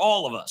 okay, for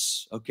all of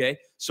us, okay?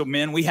 So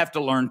men, we have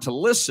to learn to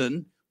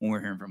listen when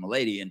we're hearing from a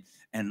lady.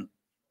 And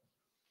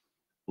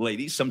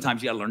ladies,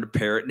 sometimes you got to learn to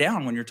pare it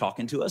down when you're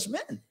talking to us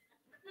men.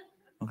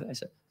 Okay,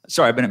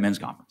 sorry, I've been at men's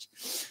conference.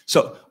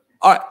 So,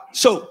 all right,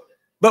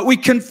 but we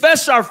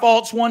confess our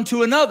faults one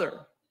to another.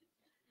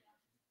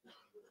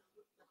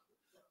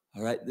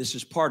 All right, this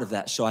is part of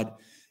that. So I'd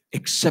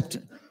accept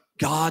it.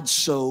 God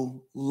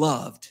so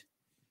loved.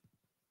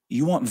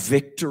 You want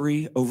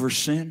victory over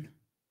sin?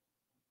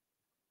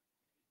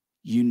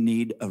 You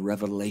need a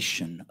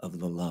revelation of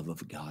the love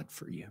of God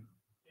for you.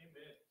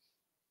 Amen.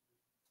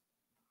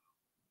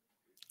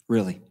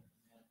 Really.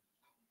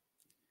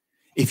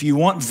 If you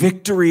want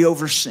victory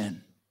over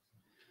sin,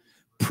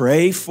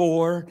 pray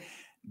for,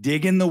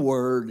 dig in the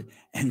Word,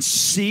 and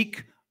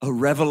seek a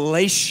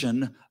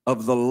revelation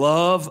of the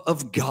love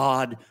of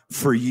God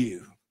for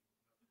you.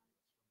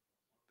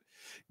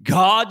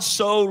 God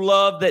so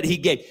loved that he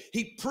gave.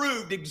 He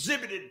proved,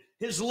 exhibited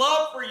his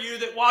love for you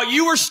that while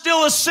you were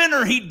still a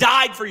sinner, he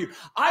died for you.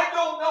 I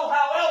don't know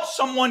how else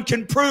someone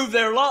can prove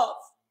their love.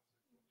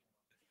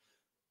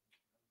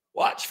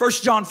 Watch 1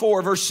 John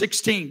 4, verse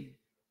 16.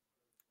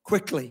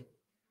 Quickly.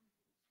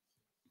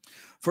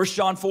 1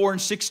 John 4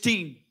 and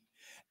 16.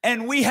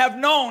 And we have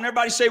known,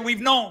 everybody say we've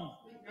known.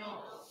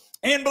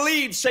 And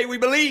believed, say we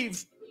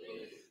believe.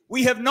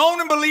 We have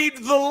known and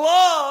believed the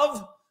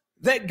love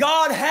that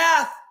God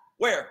hath.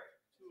 Where?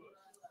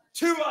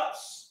 To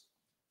us.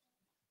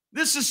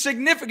 This is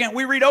significant.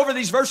 We read over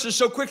these verses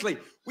so quickly.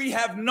 We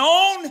have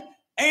known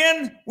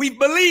and we've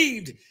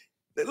believed.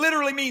 It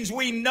literally means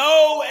we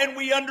know and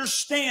we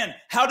understand.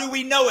 How do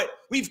we know it?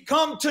 We've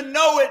come to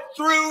know it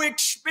through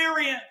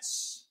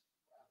experience.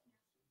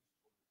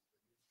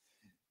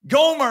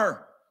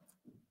 Gomer.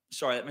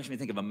 Sorry, that makes me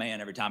think of a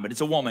man every time, but it's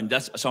a woman.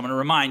 So I'm going to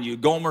remind you,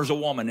 Gomer's a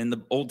woman in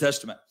the Old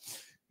Testament.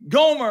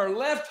 Gomer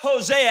left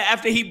Hosea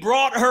after he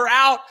brought her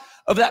out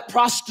of that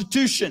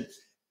prostitution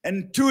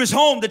and to his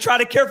home to try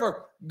to care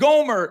for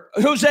Gomer.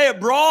 Hosea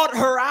brought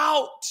her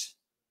out.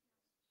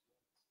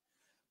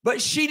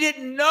 But she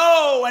didn't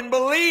know and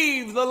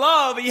believe the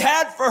love he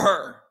had for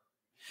her.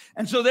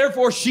 And so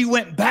therefore she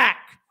went back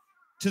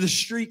to the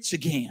streets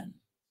again.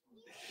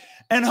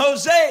 And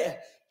Hosea,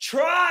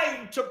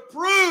 trying to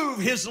prove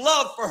his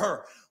love for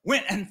her,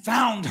 went and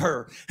found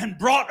her and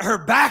brought her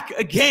back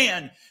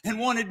again and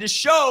wanted to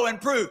show and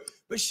prove.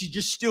 But she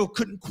just still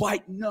couldn't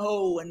quite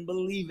know and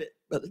believe it.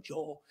 Brother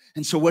Joel.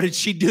 And so what did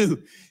she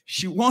do?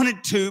 She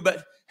wanted to,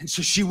 and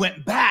so she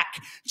went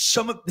back.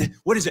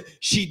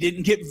 She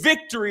didn't get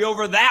victory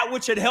over that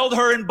which had held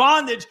her in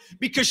bondage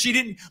because she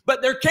didn't.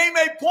 But there came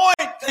a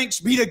point, thanks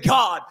be to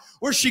God,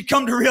 where she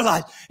come to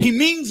realize He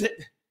means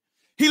it.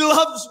 He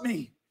loves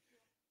me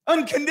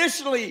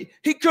unconditionally.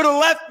 He could have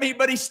left me,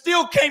 but He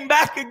still came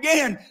back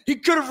again. He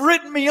could have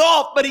written me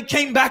off, but He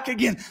came back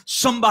again.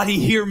 Somebody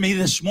hear me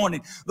this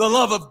morning. The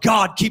love of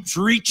God keeps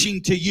reaching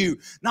to you,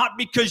 not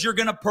because you're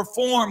going to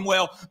perform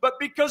well, but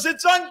because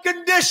it's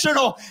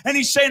unconditional. And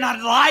He's saying,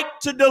 I'd like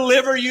to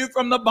deliver you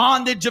from the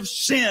bondage of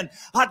sin.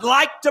 I'd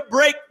like to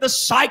break the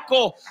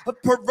cycle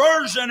of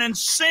perversion and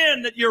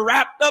sin that you're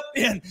wrapped up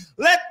in.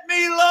 Let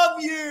me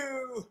love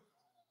you.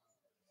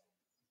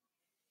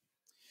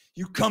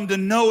 You come to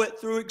know it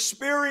through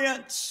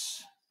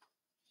experience.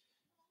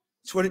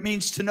 That's what it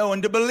means to know.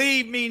 And to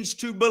believe means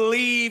to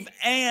believe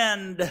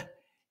and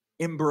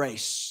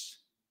embrace.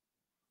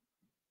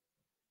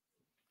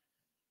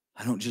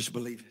 I don't just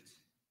believe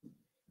it.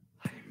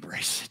 I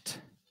embrace it.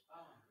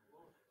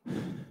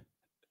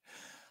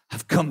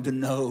 I've come to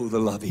know the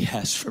love He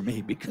has for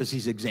me because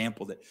He's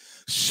exampled it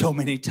so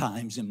many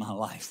times in my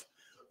life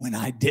when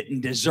I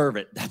didn't deserve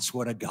it. That's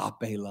what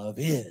agape love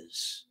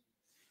is.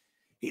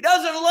 He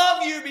doesn't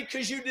love you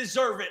because you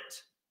deserve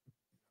it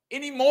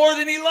any more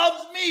than He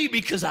loves me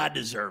because I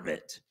deserve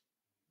it.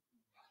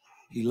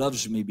 He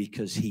loves me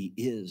because He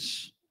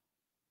is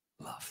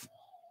love.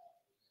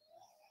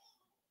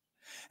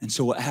 And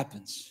so what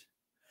happens?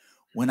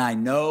 When I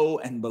know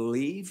and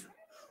believe,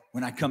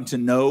 when I come to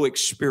know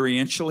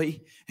experientially,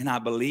 and I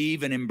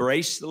believe and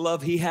embrace the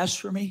love He has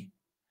for me,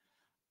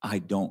 I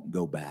don't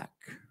go back.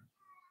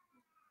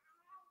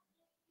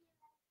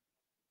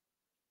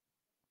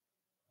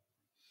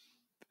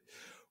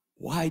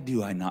 Why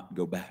do I not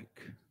go back?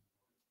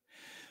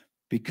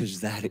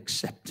 Because that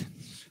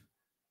acceptance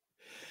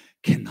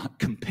cannot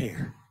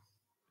compare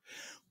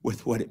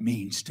with what it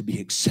means to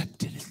be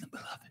accepted in the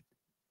beloved.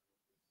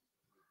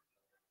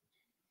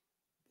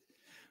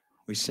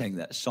 We sang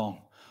that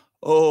song,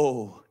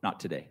 oh, not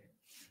today.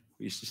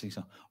 We used to sing a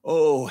song,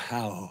 oh,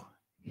 how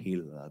He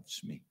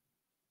loves me.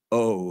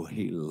 Oh,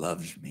 He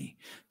loves me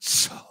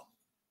so.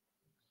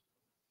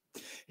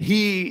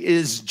 He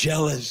is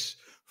jealous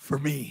for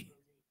me.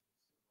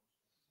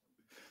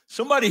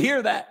 Somebody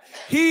hear that?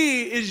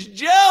 He is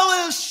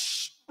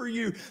jealous for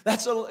you.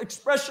 That's an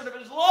expression of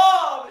His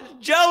love, His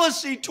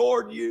jealousy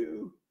toward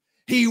you.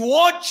 He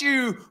wants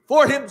you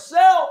for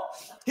Himself.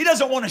 He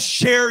doesn't want to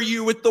share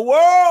you with the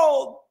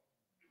world.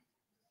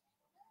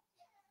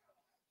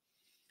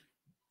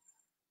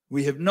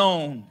 We have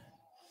known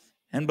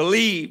and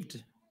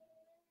believed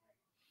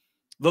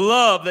the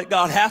love that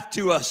God hath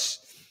to us.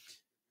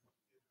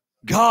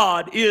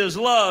 God is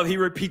love. He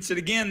repeats it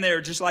again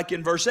there, just like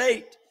in verse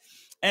 8.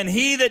 And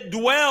he that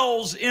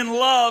dwells in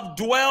love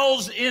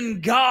dwells in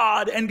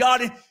God. And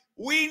God,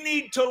 we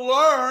need to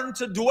learn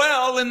to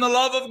dwell in the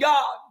love of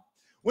God.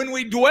 When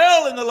we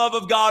dwell in the love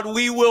of God,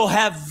 we will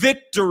have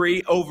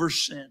victory over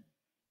sin.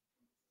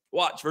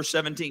 Watch verse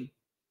 17.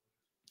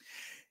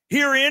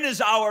 Herein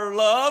is our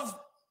love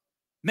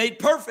made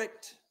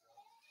perfect.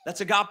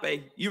 That's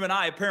agape. You and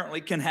I apparently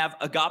can have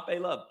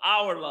agape love,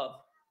 our love.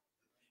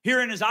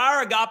 Herein is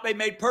our agape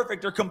made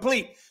perfect or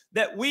complete,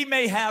 that we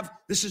may have,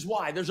 this is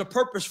why, there's a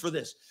purpose for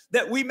this,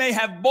 that we may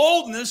have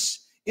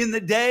boldness in the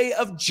day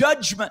of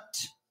judgment.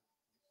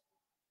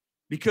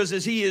 Because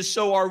as He is,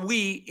 so are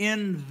we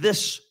in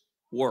this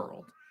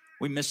world.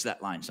 We miss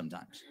that line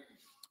sometimes.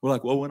 We're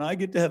like, well, when I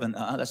get to heaven,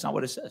 that's not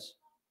what it says.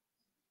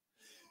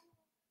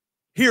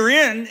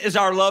 Herein is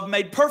our love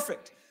made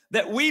perfect,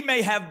 that we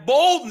may have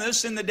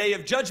boldness in the day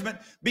of judgment,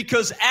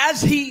 because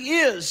as He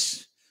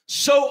is,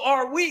 so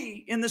are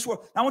we in this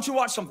world. Now, I want you to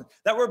watch something.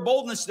 That word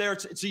boldness there,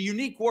 it's a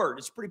unique word.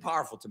 It's pretty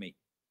powerful to me.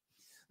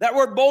 That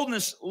word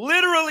boldness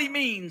literally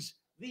means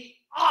the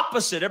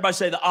opposite. Everybody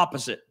say the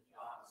opposite.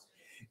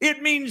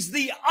 It means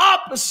the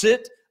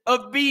opposite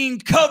of being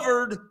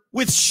covered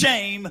with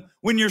shame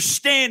when you're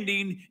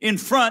standing in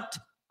front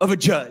of a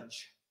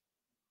judge.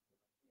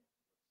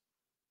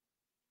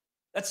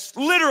 That's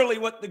literally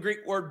what the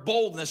Greek word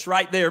boldness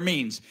right there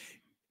means.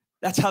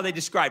 That's how they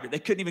described it. They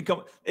couldn't even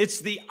come. It's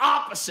the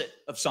opposite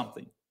of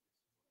something.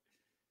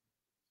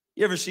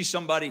 You ever see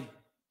somebody,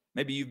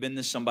 maybe you've been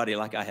this somebody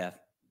like I have.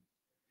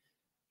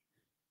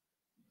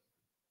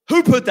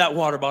 Who put that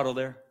water bottle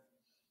there?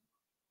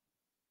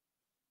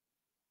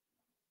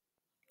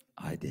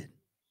 I did.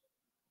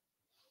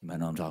 You might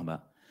know what I'm talking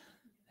about.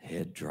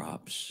 Head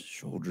drops,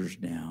 shoulders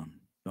down.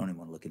 Don't even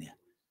want to look in you.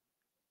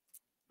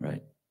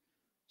 Right?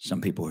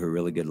 Some people who are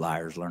really good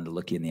liars learn to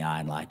look you in the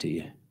eye and lie to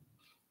you.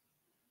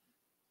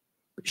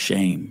 But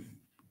shame,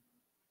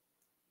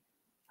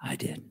 I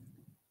did.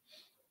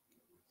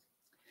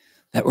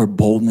 That word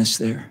boldness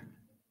there,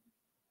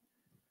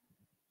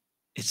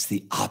 it's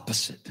the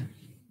opposite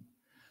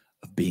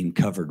of being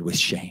covered with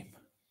shame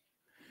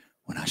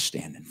when I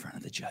stand in front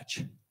of the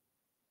judge.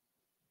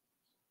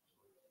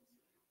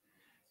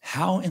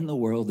 How in the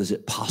world is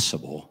it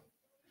possible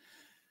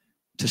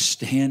to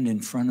stand in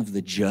front of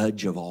the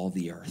judge of all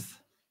the earth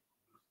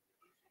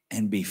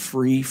and be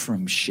free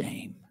from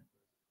shame.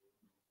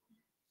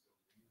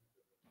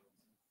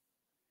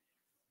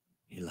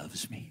 He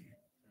loves me.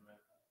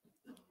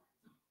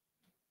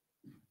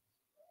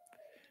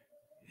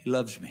 He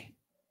loves me.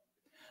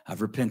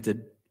 I've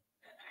repented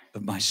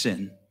of my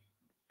sin.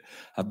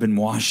 I've been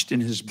washed in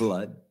his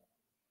blood.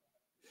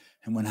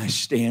 And when I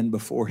stand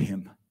before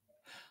him,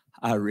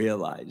 I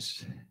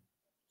realize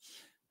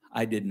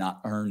I did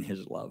not earn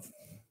his love,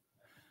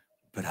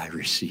 but I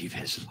receive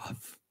his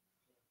love.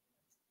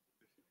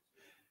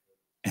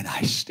 And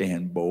I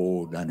stand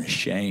bold,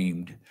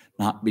 unashamed,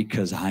 not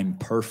because I'm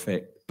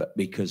perfect, but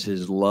because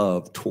his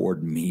love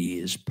toward me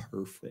is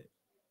perfect.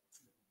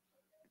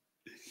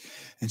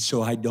 And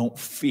so I don't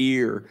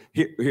fear.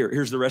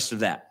 Here's the rest of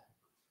that.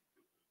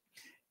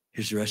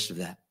 Here's the rest of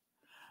that.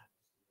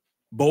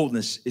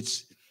 Boldness,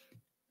 it's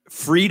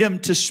freedom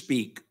to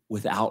speak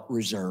without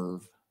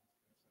reserve.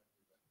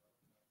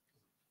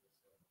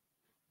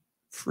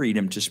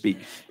 Freedom to speak.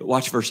 But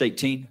watch verse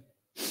 18,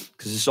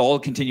 because it's all a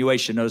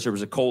continuation. Notice there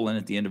was a colon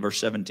at the end of verse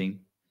 17.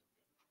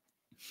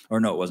 Or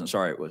no, it wasn't.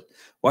 Sorry, it was.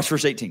 Watch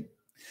verse 18.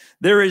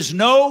 There is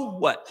no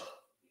what?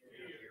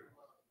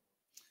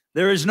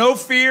 There is no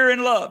fear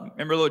in love.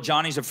 Remember little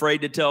Johnny's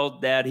afraid to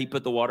tell Dad he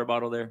put the water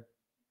bottle there?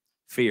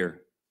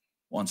 Fear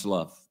wants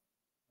love.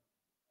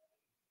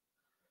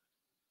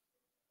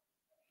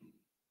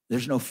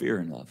 There's no fear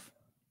in love.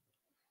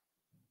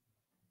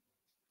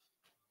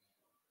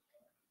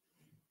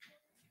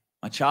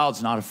 My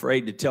child's not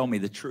afraid to tell me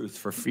the truth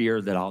for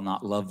fear that I'll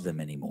not love them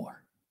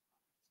anymore.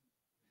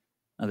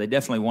 Now, they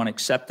definitely want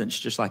acceptance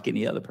just like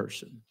any other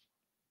person.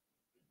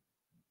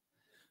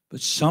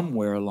 But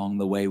somewhere along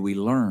the way, we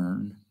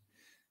learn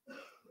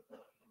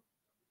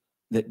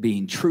that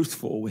being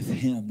truthful with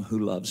him who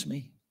loves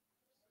me,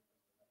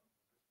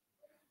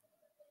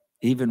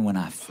 even when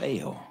I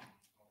fail,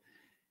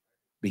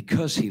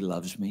 because he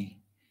loves me,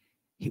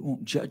 he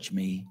won't judge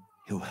me,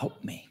 he'll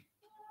help me.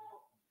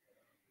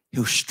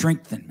 He'll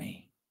strengthen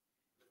me.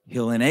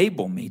 He'll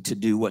enable me to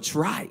do what's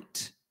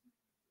right.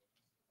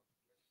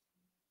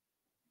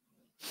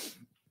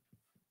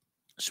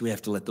 So we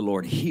have to let the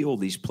Lord heal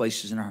these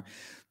places in our...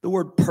 The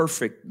word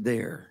perfect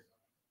there,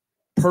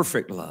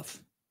 perfect love.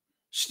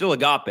 Still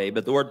agape,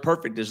 but the word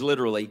perfect is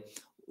literally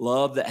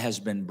love that has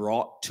been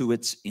brought to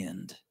its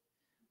end,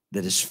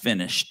 that is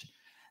finished,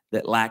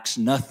 that lacks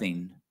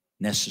nothing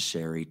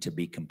necessary to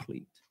be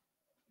complete.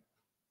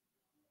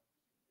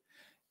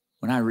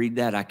 When I read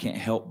that, I can't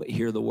help but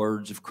hear the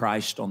words of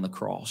Christ on the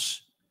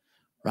cross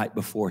right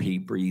before he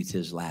breathed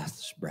his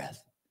last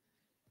breath.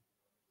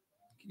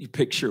 Can you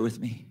picture with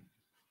me?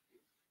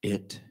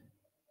 It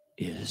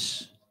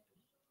is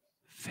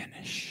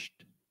finished.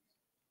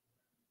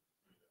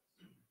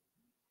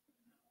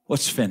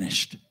 What's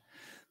finished?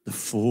 The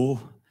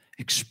full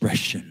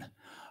expression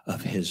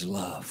of his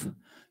love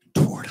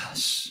toward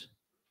us.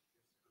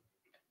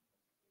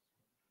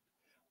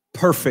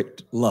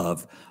 Perfect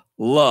love.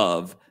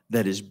 Love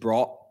that is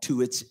brought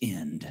to its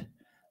end,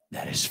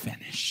 that is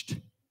finished.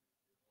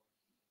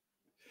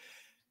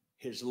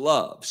 His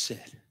love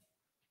said,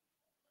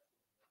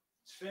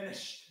 it's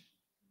finished.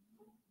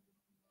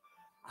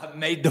 I've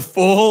made the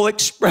full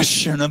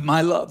expression of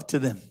my love to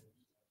them.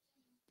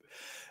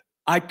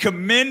 I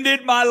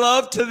commended my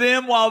love to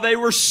them while they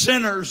were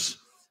sinners.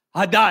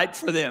 I died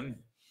for them.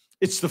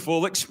 It's the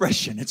full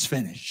expression. It's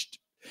finished.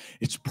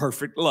 It's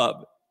perfect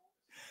love.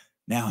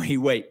 Now he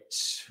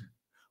waits.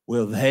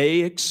 Will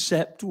they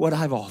accept what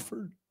I've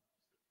offered?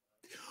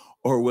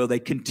 Or will they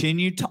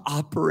continue to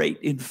operate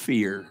in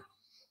fear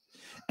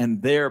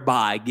and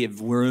thereby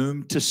give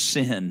room to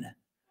sin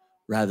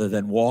rather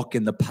than walk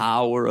in the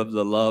power of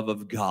the love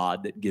of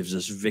God that gives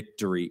us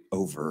victory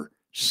over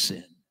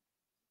sin?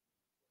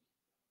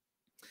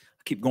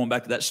 I keep going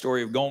back to that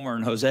story of Gomer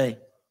and Hosea.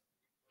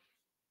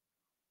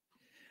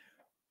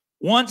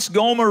 Once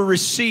Gomer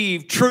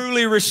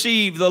truly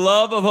received the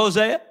love of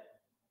Hosea,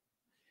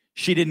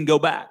 she didn't go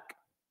back.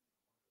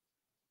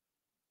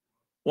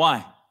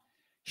 Why?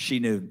 She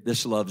knew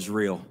this love's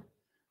real.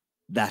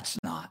 That's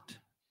not.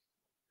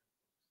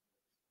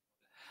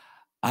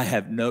 I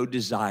have no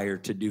desire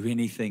to do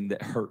anything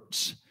that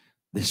hurts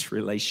this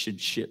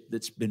relationship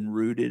that's been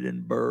rooted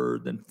and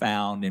birthed and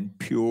found in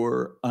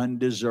pure,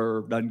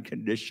 undeserved,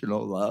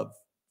 unconditional love.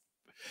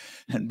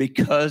 And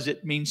because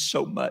it means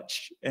so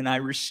much and I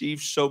receive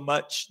so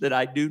much that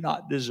I do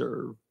not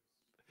deserve,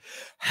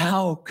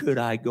 how could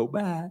I go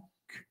back?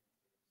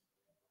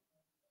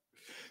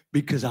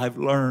 Because I've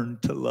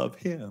learned to love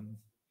him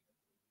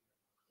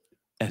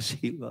as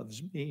he loves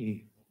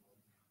me.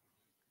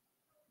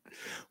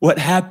 What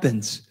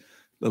happens?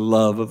 The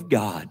love of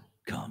God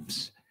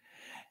comes.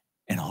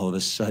 And all of a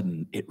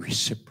sudden, it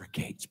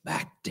reciprocates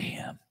back to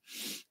him.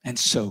 And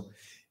so,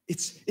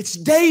 it's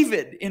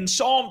David in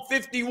Psalm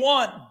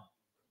 51.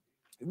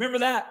 Remember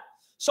that?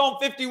 Psalm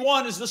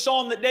 51 is the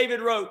psalm that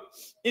David wrote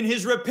in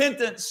his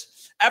repentance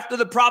after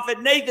the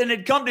prophet Nathan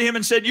had come to him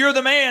and said, you're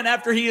the man,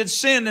 after he had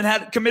sinned and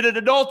had committed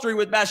adultery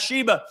with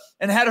Bathsheba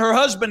and had her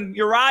husband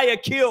Uriah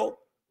killed.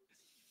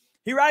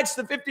 He writes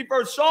the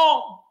 51st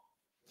Psalm,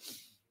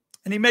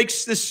 and he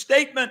makes this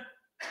statement.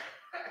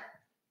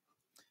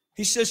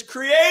 He says,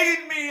 create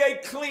in me a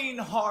clean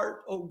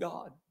heart, O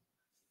God,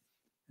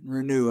 and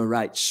renew a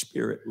right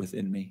spirit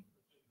within me.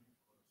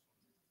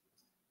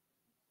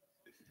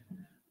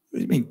 What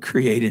do you mean,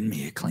 create in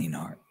me a clean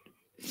heart?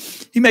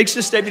 He makes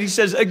this statement. He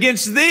says,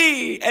 against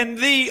thee and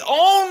thee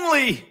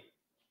only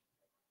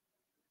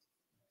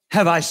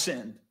have I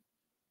sinned.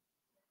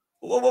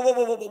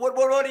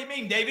 What do you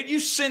mean, David? You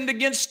sinned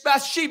against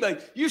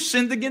Bathsheba. You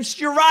sinned against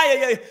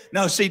Uriah.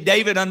 No, see,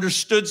 David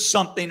understood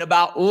something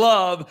about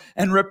love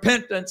and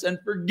repentance and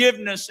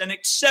forgiveness and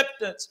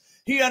acceptance.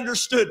 He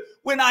understood,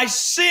 when I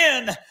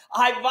sin,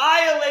 I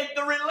violate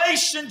the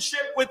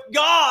relationship with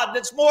God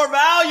that's more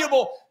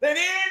valuable than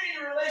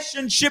any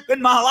relationship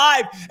in my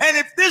life. And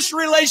if this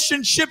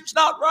relationship's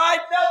not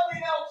right,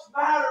 nothing else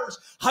matters.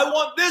 I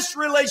want this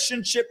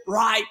relationship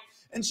right.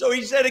 And so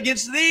he said,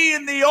 against thee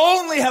and thee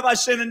only have I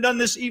sinned and done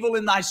this evil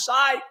in thy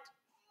sight.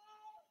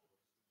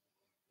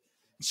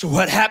 So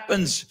what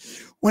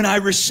happens when I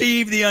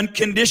receive the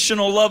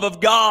unconditional love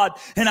of God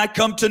and I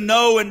come to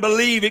know and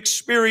believe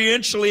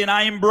experientially and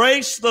I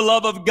embrace the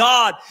love of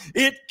God?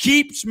 It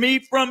keeps me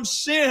from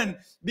sin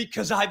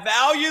because I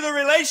value the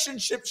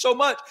relationship so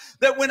much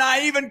that when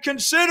I even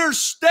consider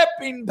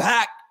stepping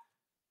back,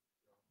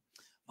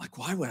 like,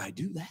 why would I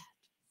do that?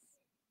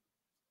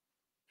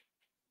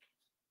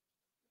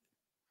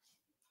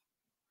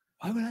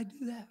 Why would I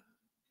do that?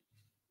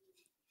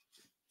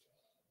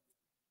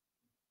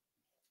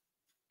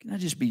 Can I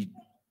just be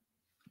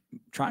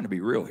trying to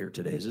be real here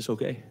today? Is this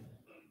okay?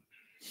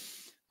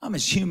 I'm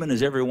as human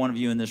as every one of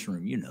you in this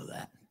room. You know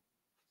that.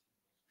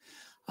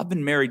 I've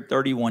been married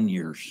 31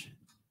 years.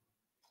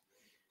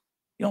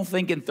 You don't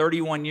think in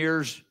 31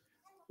 years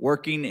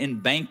working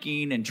in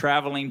banking and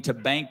traveling to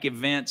bank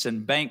events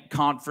and bank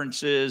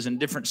conferences and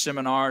different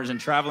seminars and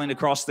traveling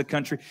across the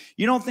country,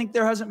 you don't think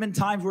there hasn't been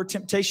times where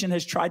temptation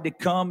has tried to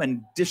come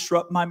and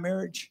disrupt my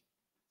marriage?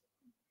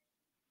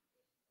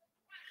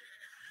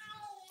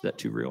 Is that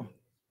too real?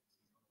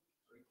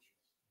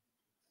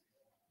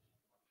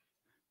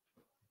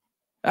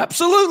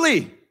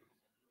 Absolutely.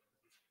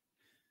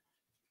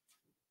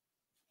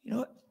 You know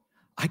what?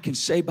 I can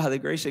say by the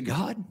grace of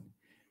God,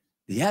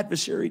 the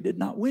adversary did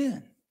not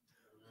win.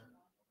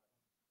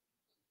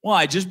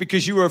 Why? Just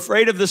because you were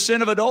afraid of the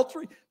sin of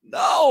adultery?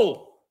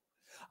 No.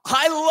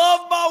 I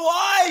love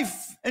my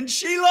wife and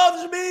she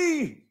loves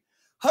me.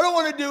 I don't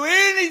want to do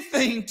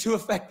anything to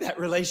affect that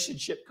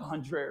relationship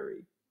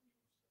contrary.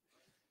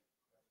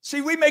 See,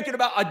 we make it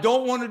about, I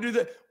don't want to do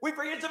that. We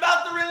forget it's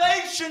about the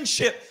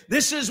relationship.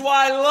 This is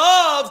why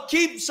love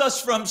keeps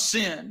us from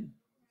sin.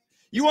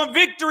 You want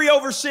victory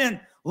over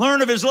sin?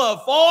 Learn of his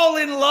love. Fall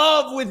in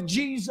love with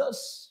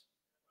Jesus.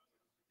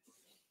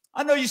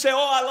 I know you say,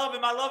 oh, I love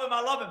him, I love him,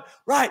 I love him.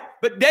 Right,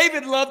 but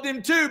David loved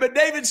him too, but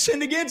David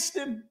sinned against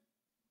him.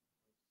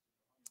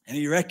 And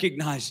he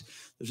recognized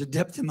there's a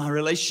depth in my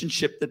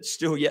relationship that's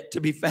still yet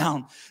to be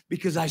found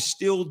because I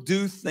still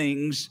do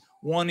things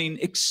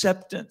wanting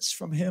acceptance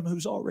from him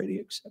who's already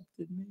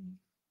accepted me.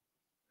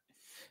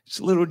 It's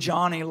little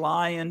Johnny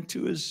lying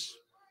to his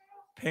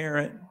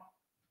parent.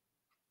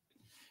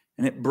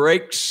 And it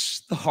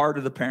breaks the heart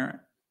of the parent.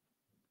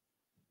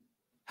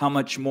 How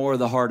much more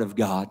the heart of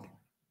God?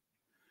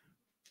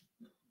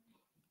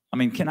 I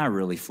mean, can I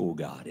really fool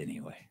God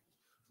anyway?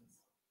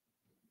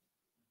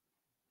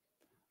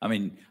 I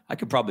mean, I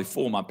could probably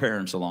fool my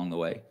parents along the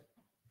way.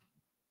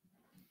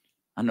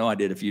 I know I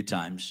did a few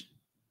times.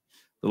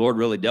 The Lord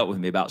really dealt with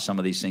me about some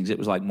of these things. It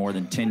was like more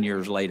than 10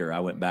 years later,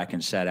 I went back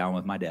and sat down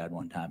with my dad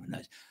one time. And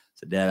I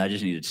said, Dad, I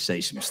just needed to say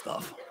some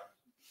stuff.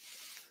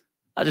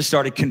 I just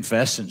started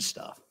confessing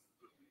stuff.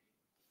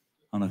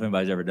 I don't know if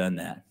anybody's ever done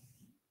that.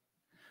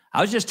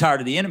 I was just tired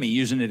of the enemy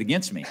using it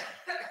against me.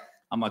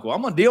 I'm like, well,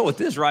 I'm going to deal with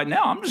this right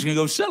now. I'm just going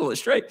to go settle it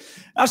straight.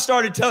 I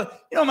started telling,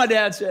 you know, my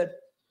dad said,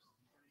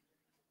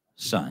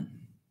 son,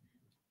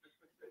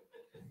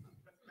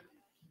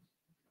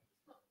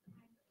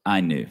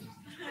 I knew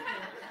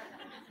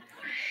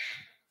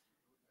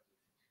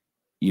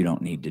you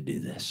don't need to do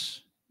this.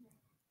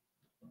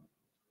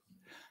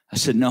 I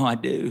said, no, I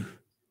do.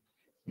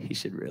 He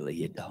said, really,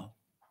 you don't?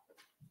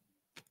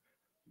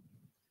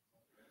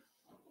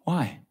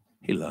 Why?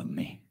 He loved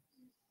me.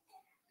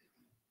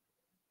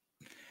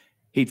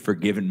 He'd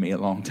forgiven me a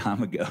long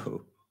time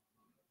ago.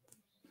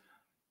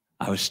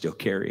 I was still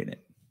carrying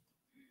it.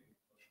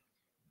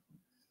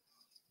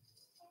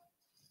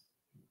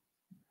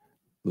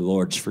 The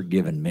Lord's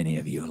forgiven many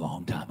of you a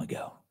long time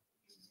ago.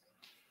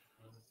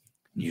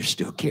 You're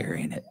still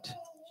carrying it.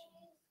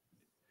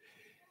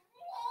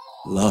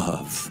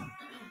 Love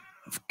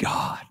of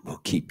God will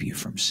keep you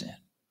from sin.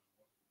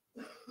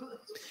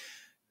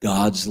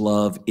 God's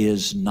love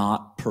is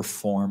not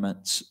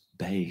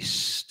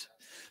performance-based.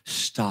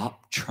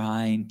 Stop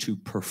trying to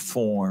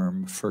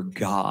perform for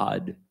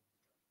God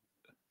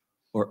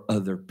or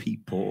other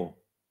people.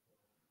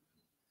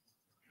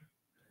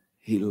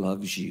 He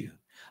loves you.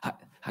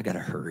 I got to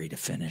hurry to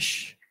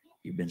finish.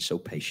 You've been so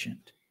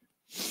patient.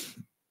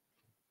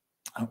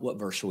 What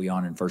verse are we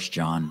on in 1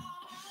 John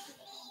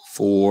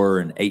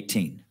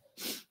 4:18?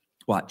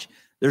 Watch.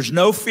 There's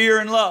no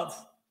fear in love.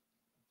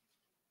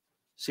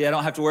 See, I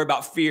don't have to worry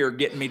about fear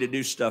getting me to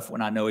do stuff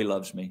when I know he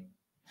loves me.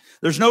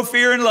 There's no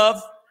fear in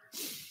love.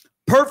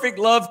 Perfect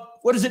love,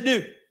 what does it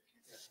do?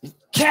 It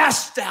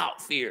casts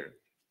out fear.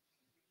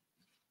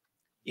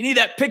 You need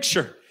that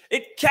picture.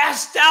 It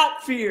casts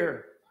out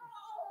fear.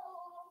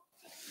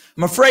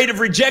 I'm afraid of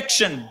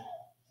rejection.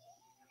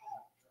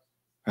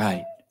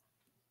 Right.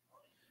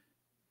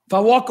 If I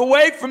walk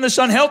away from this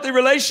unhealthy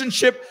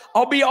relationship,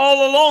 I'll be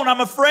all alone.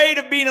 I'm afraid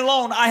of being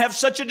alone. I have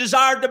such a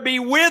desire to be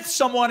with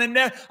someone, and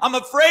I'm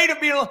afraid of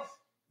being alone.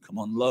 Come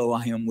on, lo,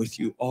 I am with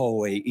you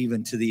always,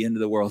 even to the end of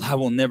the world. I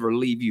will never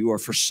leave you or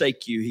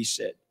forsake you, he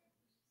said.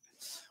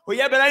 Well,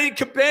 yeah, but I need a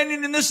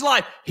companion in this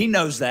life. He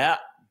knows that.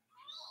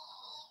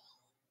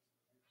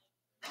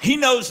 He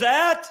knows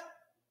that.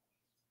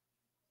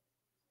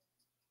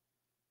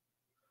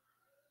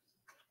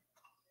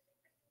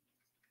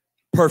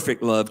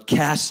 Perfect love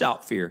casts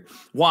out fear.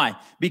 Why?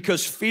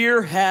 Because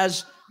fear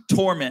has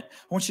torment.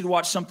 I want you to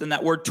watch something,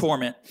 that word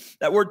torment.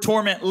 That word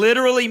torment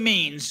literally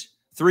means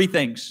three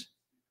things.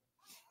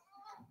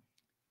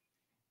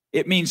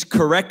 It means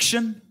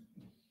correction,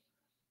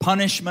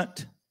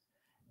 punishment,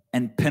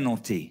 and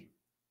penalty.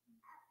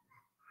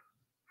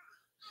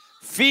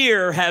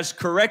 Fear has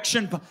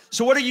correction.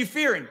 So what are you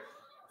fearing?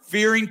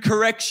 Fearing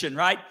correction,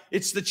 right?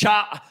 It's the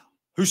child.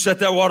 Who set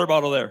that water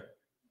bottle there?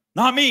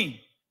 Not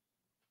me.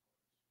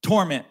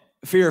 Torment,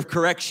 fear of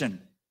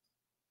correction.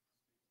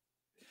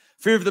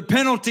 Fear of the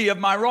penalty of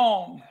my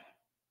wrong.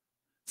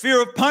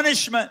 Fear of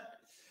punishment.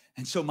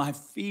 And so my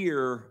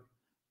fear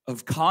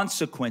of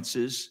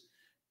consequences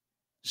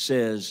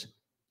says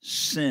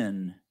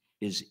sin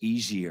is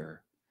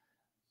easier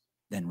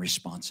than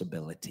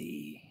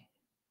responsibility.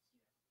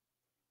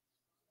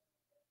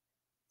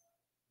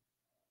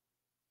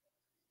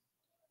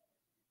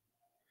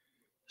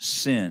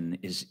 Sin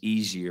is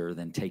easier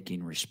than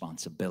taking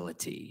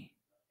responsibility.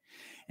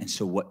 And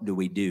so what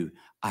do?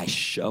 I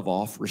shove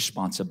off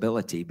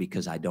responsibility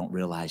because I don't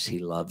realize he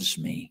loves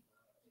me.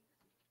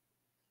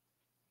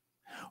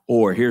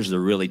 Or here's the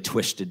really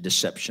twisted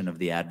deception of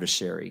the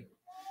adversary.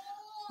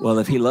 Well,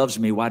 if he loves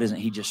me, why doesn't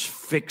he just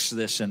fix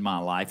this in my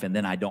life and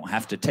then I don't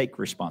have to take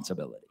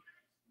responsibility?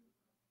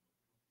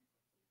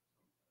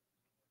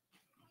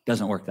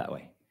 Doesn't work that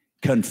way.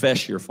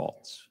 Confess your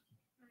faults.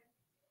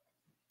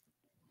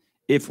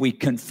 If we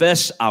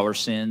confess our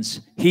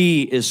sins,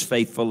 he is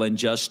faithful and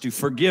just to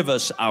forgive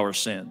us our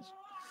sins.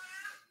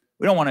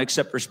 We don't want to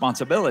accept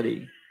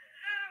responsibility.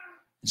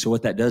 And so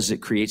what that does,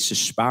 it creates a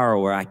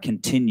spiral where I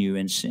continue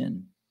in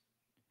sin.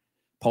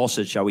 Paul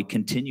said, shall we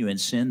continue in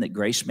sin that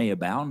grace may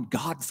abound?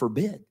 God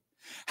forbid.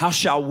 How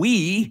shall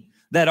we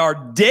that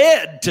are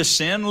dead to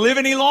sin live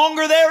any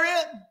longer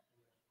therein?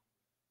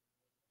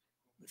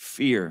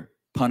 Fear,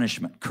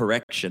 punishment,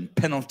 correction,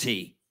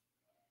 penalty.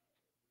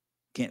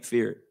 Can't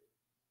fear it.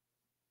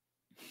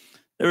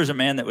 There was a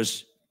man that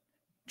was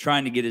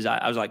trying to get his,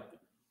 I was like,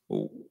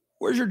 well,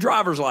 where's your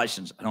driver's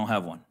license? I don't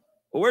have one.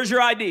 Well, where's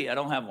your ID? I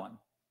don't have one.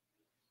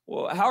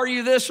 Well, how are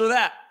you this or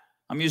that?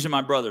 I'm using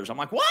my brother's. I'm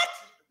like, what?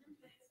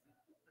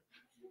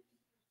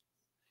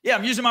 Yeah,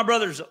 I'm using my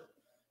brother's.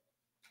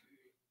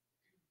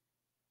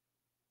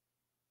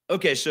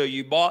 Okay, so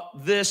you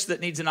bought this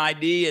that needs an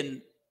ID,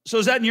 and so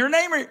is that in your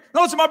name? Or,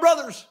 no, it's in my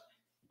brother's.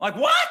 I'm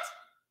like, what?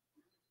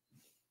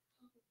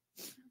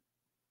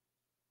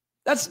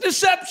 That's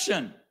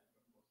deception.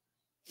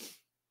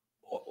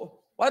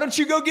 Why don't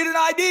you go get an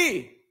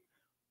ID?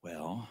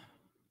 Well,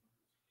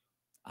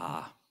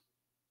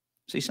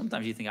 see,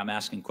 sometimes you think I'm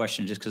asking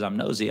questions just because I'm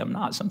nosy. I'm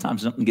not.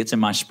 Sometimes something gets in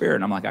my spirit,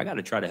 and I'm like, I got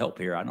to try to help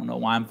here. I don't know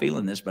why I'm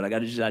feeling this, but I got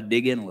to just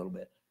dig in a little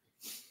bit.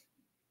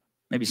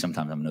 Maybe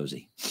sometimes I'm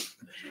nosy.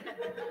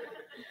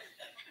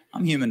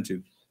 I'm human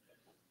too.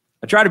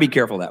 I try to be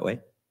careful that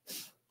way.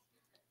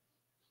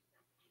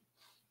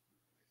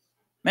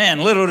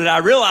 Man, little did I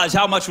realize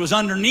how much was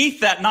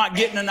underneath that not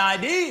getting an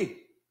ID.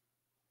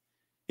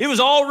 It was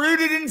all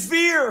rooted in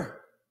fear.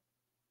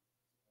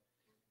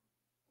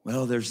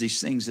 Well, there's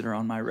these things that are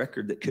on my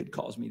record that could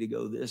cause me to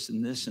go this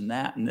and this and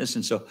that and this.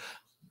 And so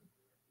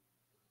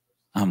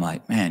I'm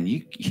like, man,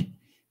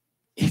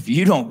 if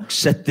you don't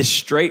set this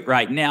straight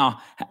right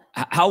now,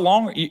 how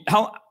long are you,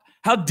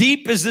 how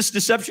deep is this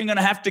deception going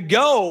to have to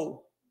go?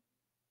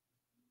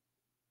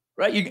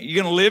 Right?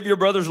 You're going to live your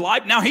brother's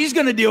life. Now he's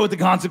going to deal with the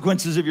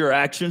consequences of your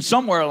actions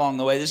somewhere along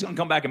the way. This is going to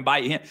come back and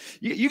bite you.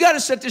 You got to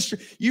set this.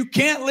 You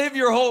can't live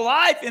your whole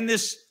life in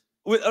this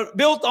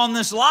built on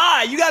this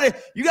lie. You got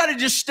to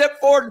just step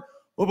forward.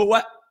 Well, but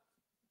what,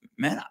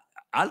 man?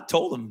 I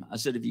told him. I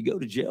said, if you go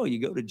to jail, you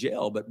go to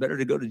jail. But better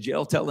to go to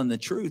jail telling the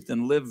truth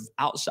than live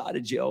outside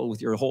of jail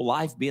with your whole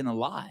life being a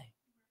lie.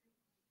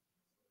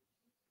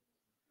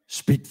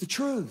 Speak the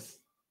truth.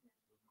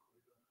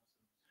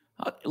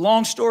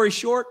 Long story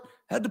short.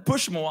 Had to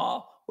push them a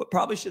while. What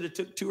probably should have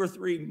took 2 or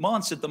 3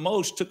 months at the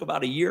most took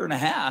about 1.5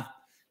 years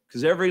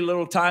because every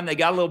little time they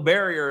got a little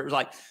barrier, it was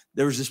like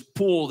there was this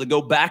pull to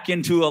go back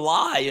into a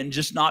lie and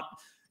just not.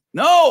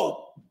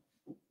 No,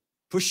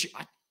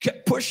 I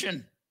kept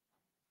pushing.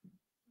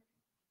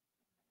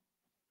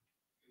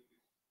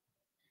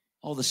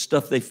 All the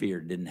stuff they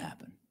feared didn't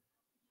happen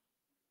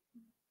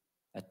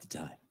at the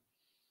time.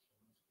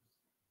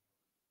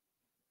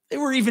 They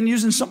were even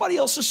using somebody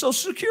else's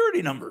Social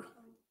Security number.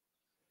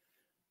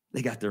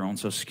 They got their own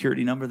Social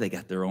Security number. They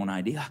got their own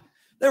ID.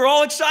 They were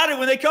all excited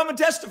when they come and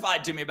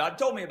testified to me about it,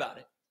 told me about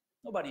it.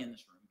 Nobody in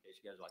this room, in case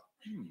you guys are like,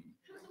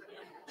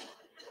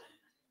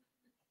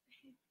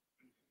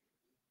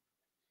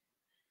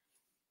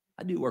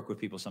 I do work with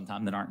people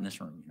sometimes that aren't in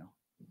this room, you know.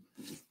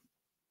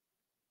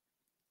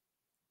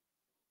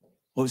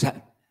 What was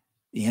that?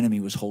 The enemy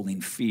was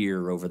holding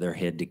fear over their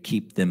head to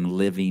keep them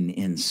living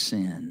in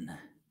sin.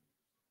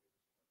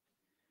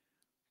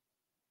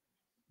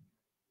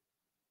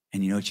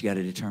 And you know what you got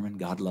to determine?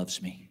 God loves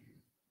me.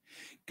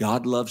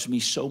 God loves me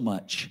so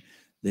much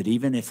that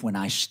even if when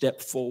I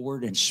step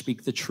forward and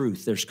speak the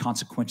truth, there's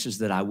consequences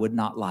that I would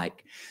not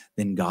like,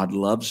 then God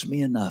loves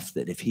me enough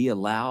that if he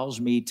allows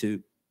me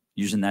to,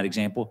 using that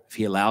example, if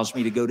he allows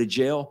me to go to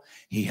jail,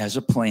 he has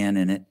a plan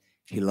in it.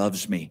 He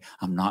loves me.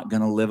 I'm not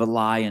going to live a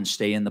lie and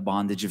stay in the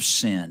bondage of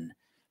sin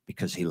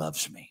because he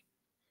loves me.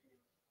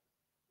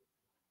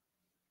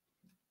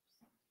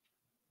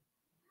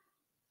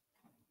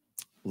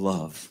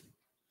 Love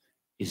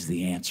is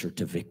the answer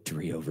to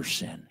victory over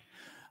sin.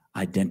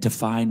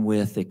 Identifying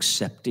with,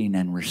 accepting,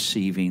 and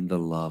receiving the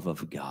love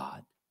of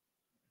God.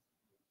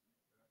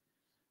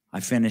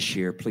 I finish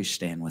here. Please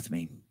stand with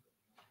me.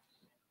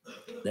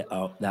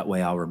 That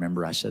way I'll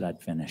remember I said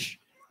I'd finish.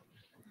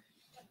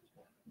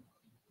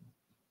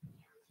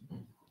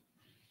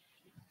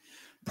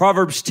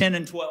 Proverbs 10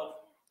 and 12.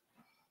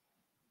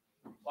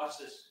 Watch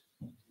this.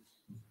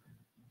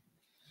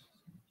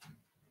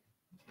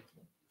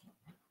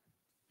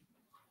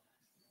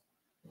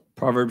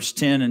 Proverbs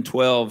 10 and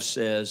 12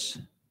 says,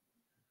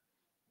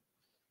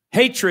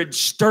 hatred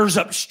stirs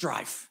up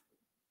strife.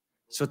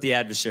 That's what the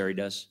adversary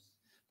does.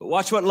 But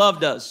watch what love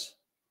does.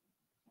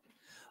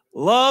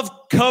 Love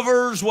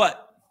covers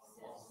what?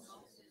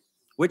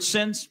 Which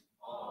sins?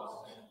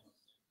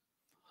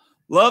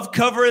 Love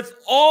covereth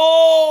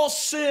all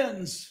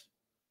sins.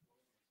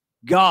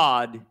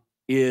 God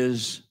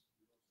is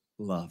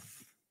love.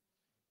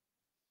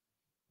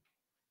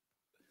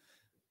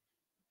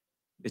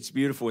 It's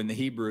beautiful in the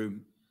Hebrew.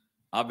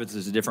 Obviously,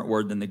 it's a different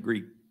word than the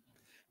Greek.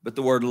 But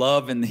the word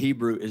love in the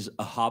Hebrew is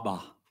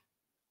ahava.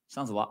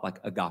 Sounds a lot like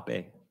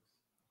agape.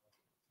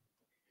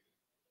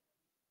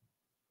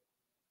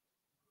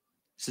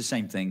 It's the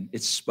same thing.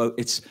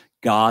 It's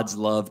God's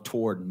love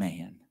toward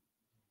man.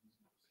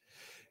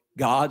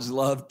 God's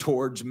love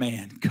towards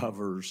man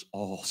covers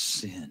all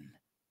sin.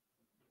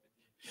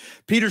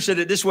 Peter said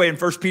it this way in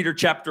 1 Peter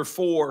chapter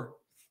 4,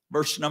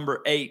 verse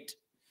number 8.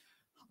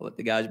 I'll let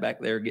the guys back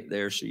there get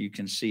there so you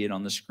can see it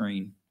on the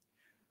screen.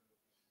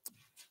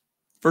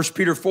 1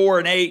 Peter 4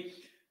 and 8.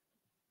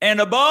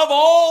 And above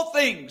all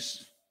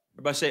things,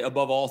 everybody say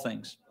above all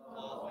things.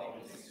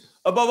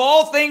 Above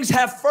all things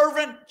have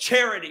fervent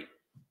charity.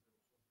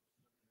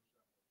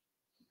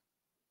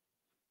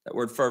 That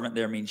word fervent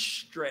there means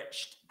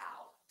stretched out,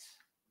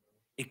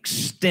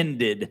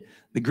 extended.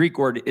 The Greek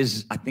word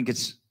is, I think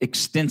it's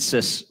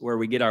extensus, where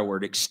we get our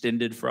word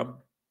extended from.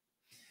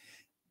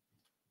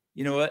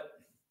 You know what?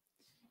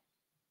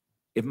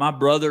 If my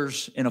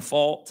brother's in a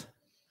fault,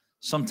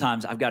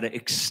 sometimes I've got to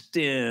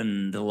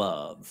extend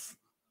love.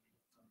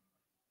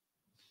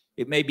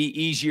 It may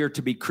be easier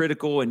to be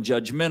critical and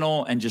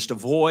judgmental and just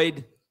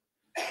avoid.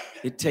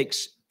 It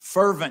takes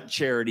fervent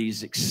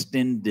charities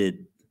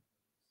extended.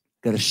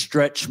 Got to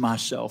stretch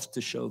myself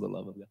to show the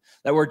love of God.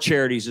 That word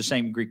charity is the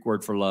same Greek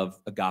word for love,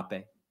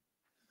 agape.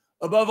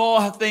 Above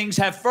all things,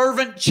 have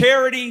fervent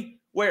charity.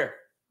 Where?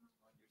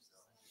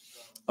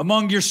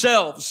 Among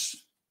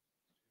yourselves.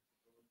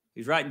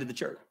 He's writing to the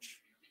church.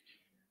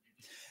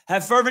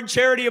 Have fervent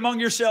charity among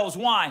yourselves.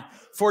 Why?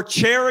 For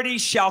charity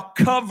shall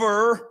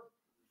cover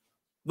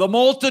the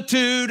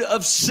multitude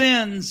of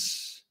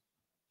sins.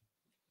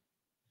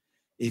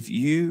 If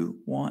you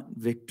want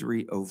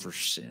victory over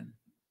sin,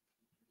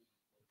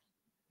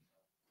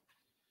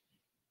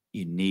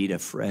 you need a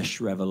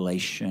fresh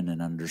revelation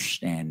and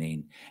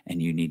understanding,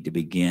 and you need to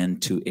begin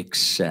to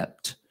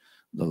accept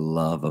the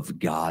love of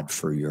God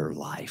for your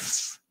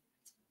life.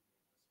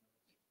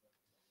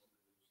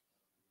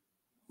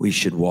 We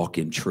should walk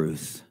in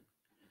truth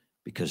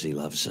because he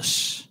loves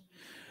us.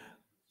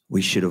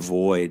 We should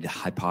avoid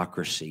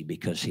hypocrisy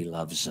because he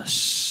loves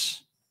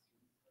us.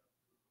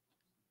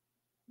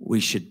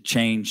 We should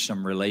change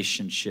some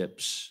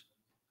relationships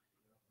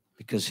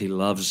because he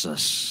loves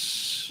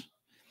us.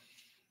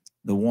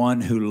 The one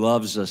who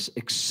loves us,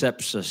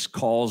 accepts us,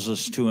 calls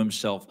us to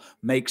himself,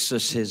 makes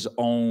us his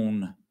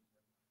own.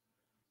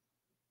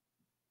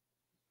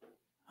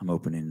 I'm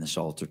opening this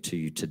altar to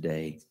you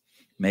today.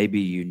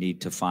 Maybe you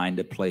need to find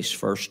a place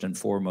first and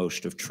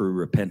foremost of true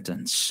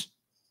repentance,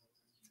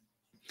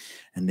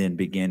 and then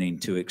beginning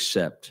to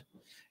accept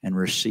and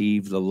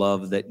receive the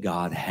love that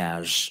God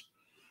has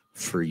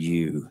for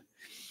you.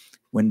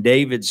 When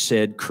David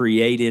said,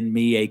 create in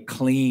me a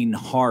clean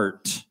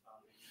heart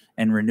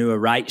and renew a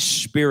right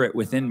spirit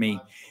within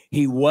me.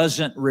 He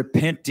wasn't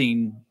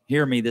repenting.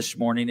 Hear me this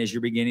morning as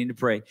you're beginning to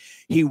pray.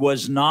 He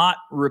was not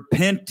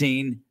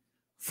repenting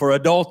for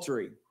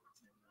adultery.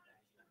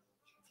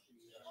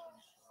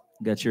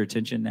 Got your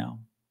attention now?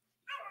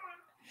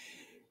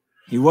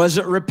 He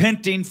wasn't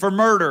repenting for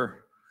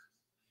murder.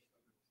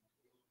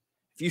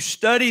 If you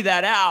study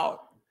that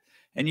out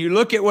and you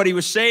look at what he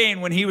was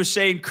saying when he was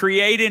saying,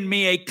 create in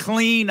me a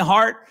clean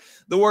heart,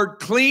 the word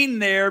clean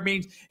there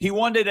means he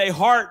wanted a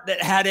heart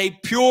that had a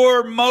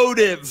pure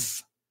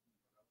motive.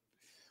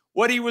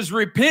 What he was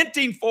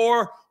repenting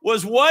for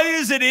was, what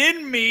is it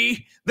in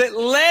me that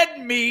led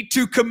me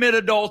to commit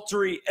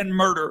adultery and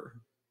murder?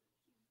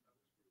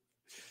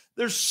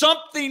 There's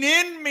something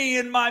in me,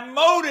 in my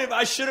motive.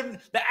 I should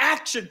have, the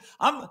action.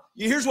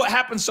 Here's what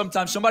happens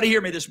sometimes. Somebody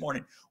hear me this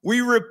morning.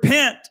 We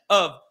repent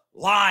of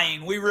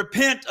lying. We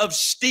repent of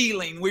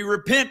stealing. We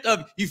repent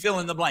of, you fill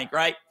in the blank,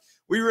 right?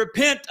 We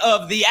repent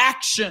of the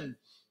action.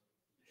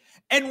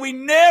 And we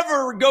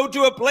never go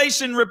to a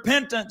place in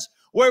repentance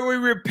where we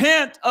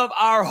repent of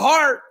our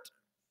heart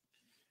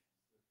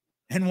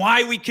and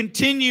why we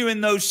continue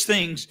in those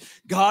things.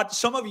 God,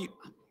 some of you,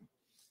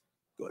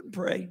 go ahead and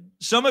pray.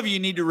 Some of you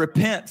need to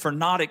repent for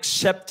not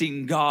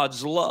accepting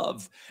God's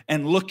love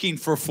and looking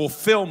for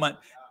fulfillment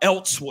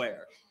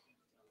elsewhere.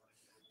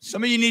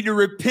 Some of you need to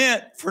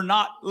repent for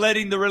not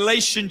letting the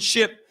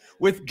relationship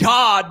with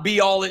God be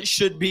all it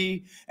should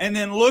be, and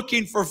then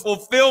looking for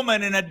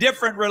fulfillment in a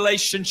different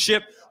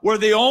relationship where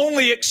the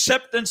only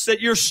acceptance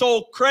that your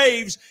soul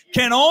craves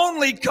can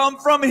only come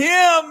from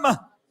Him.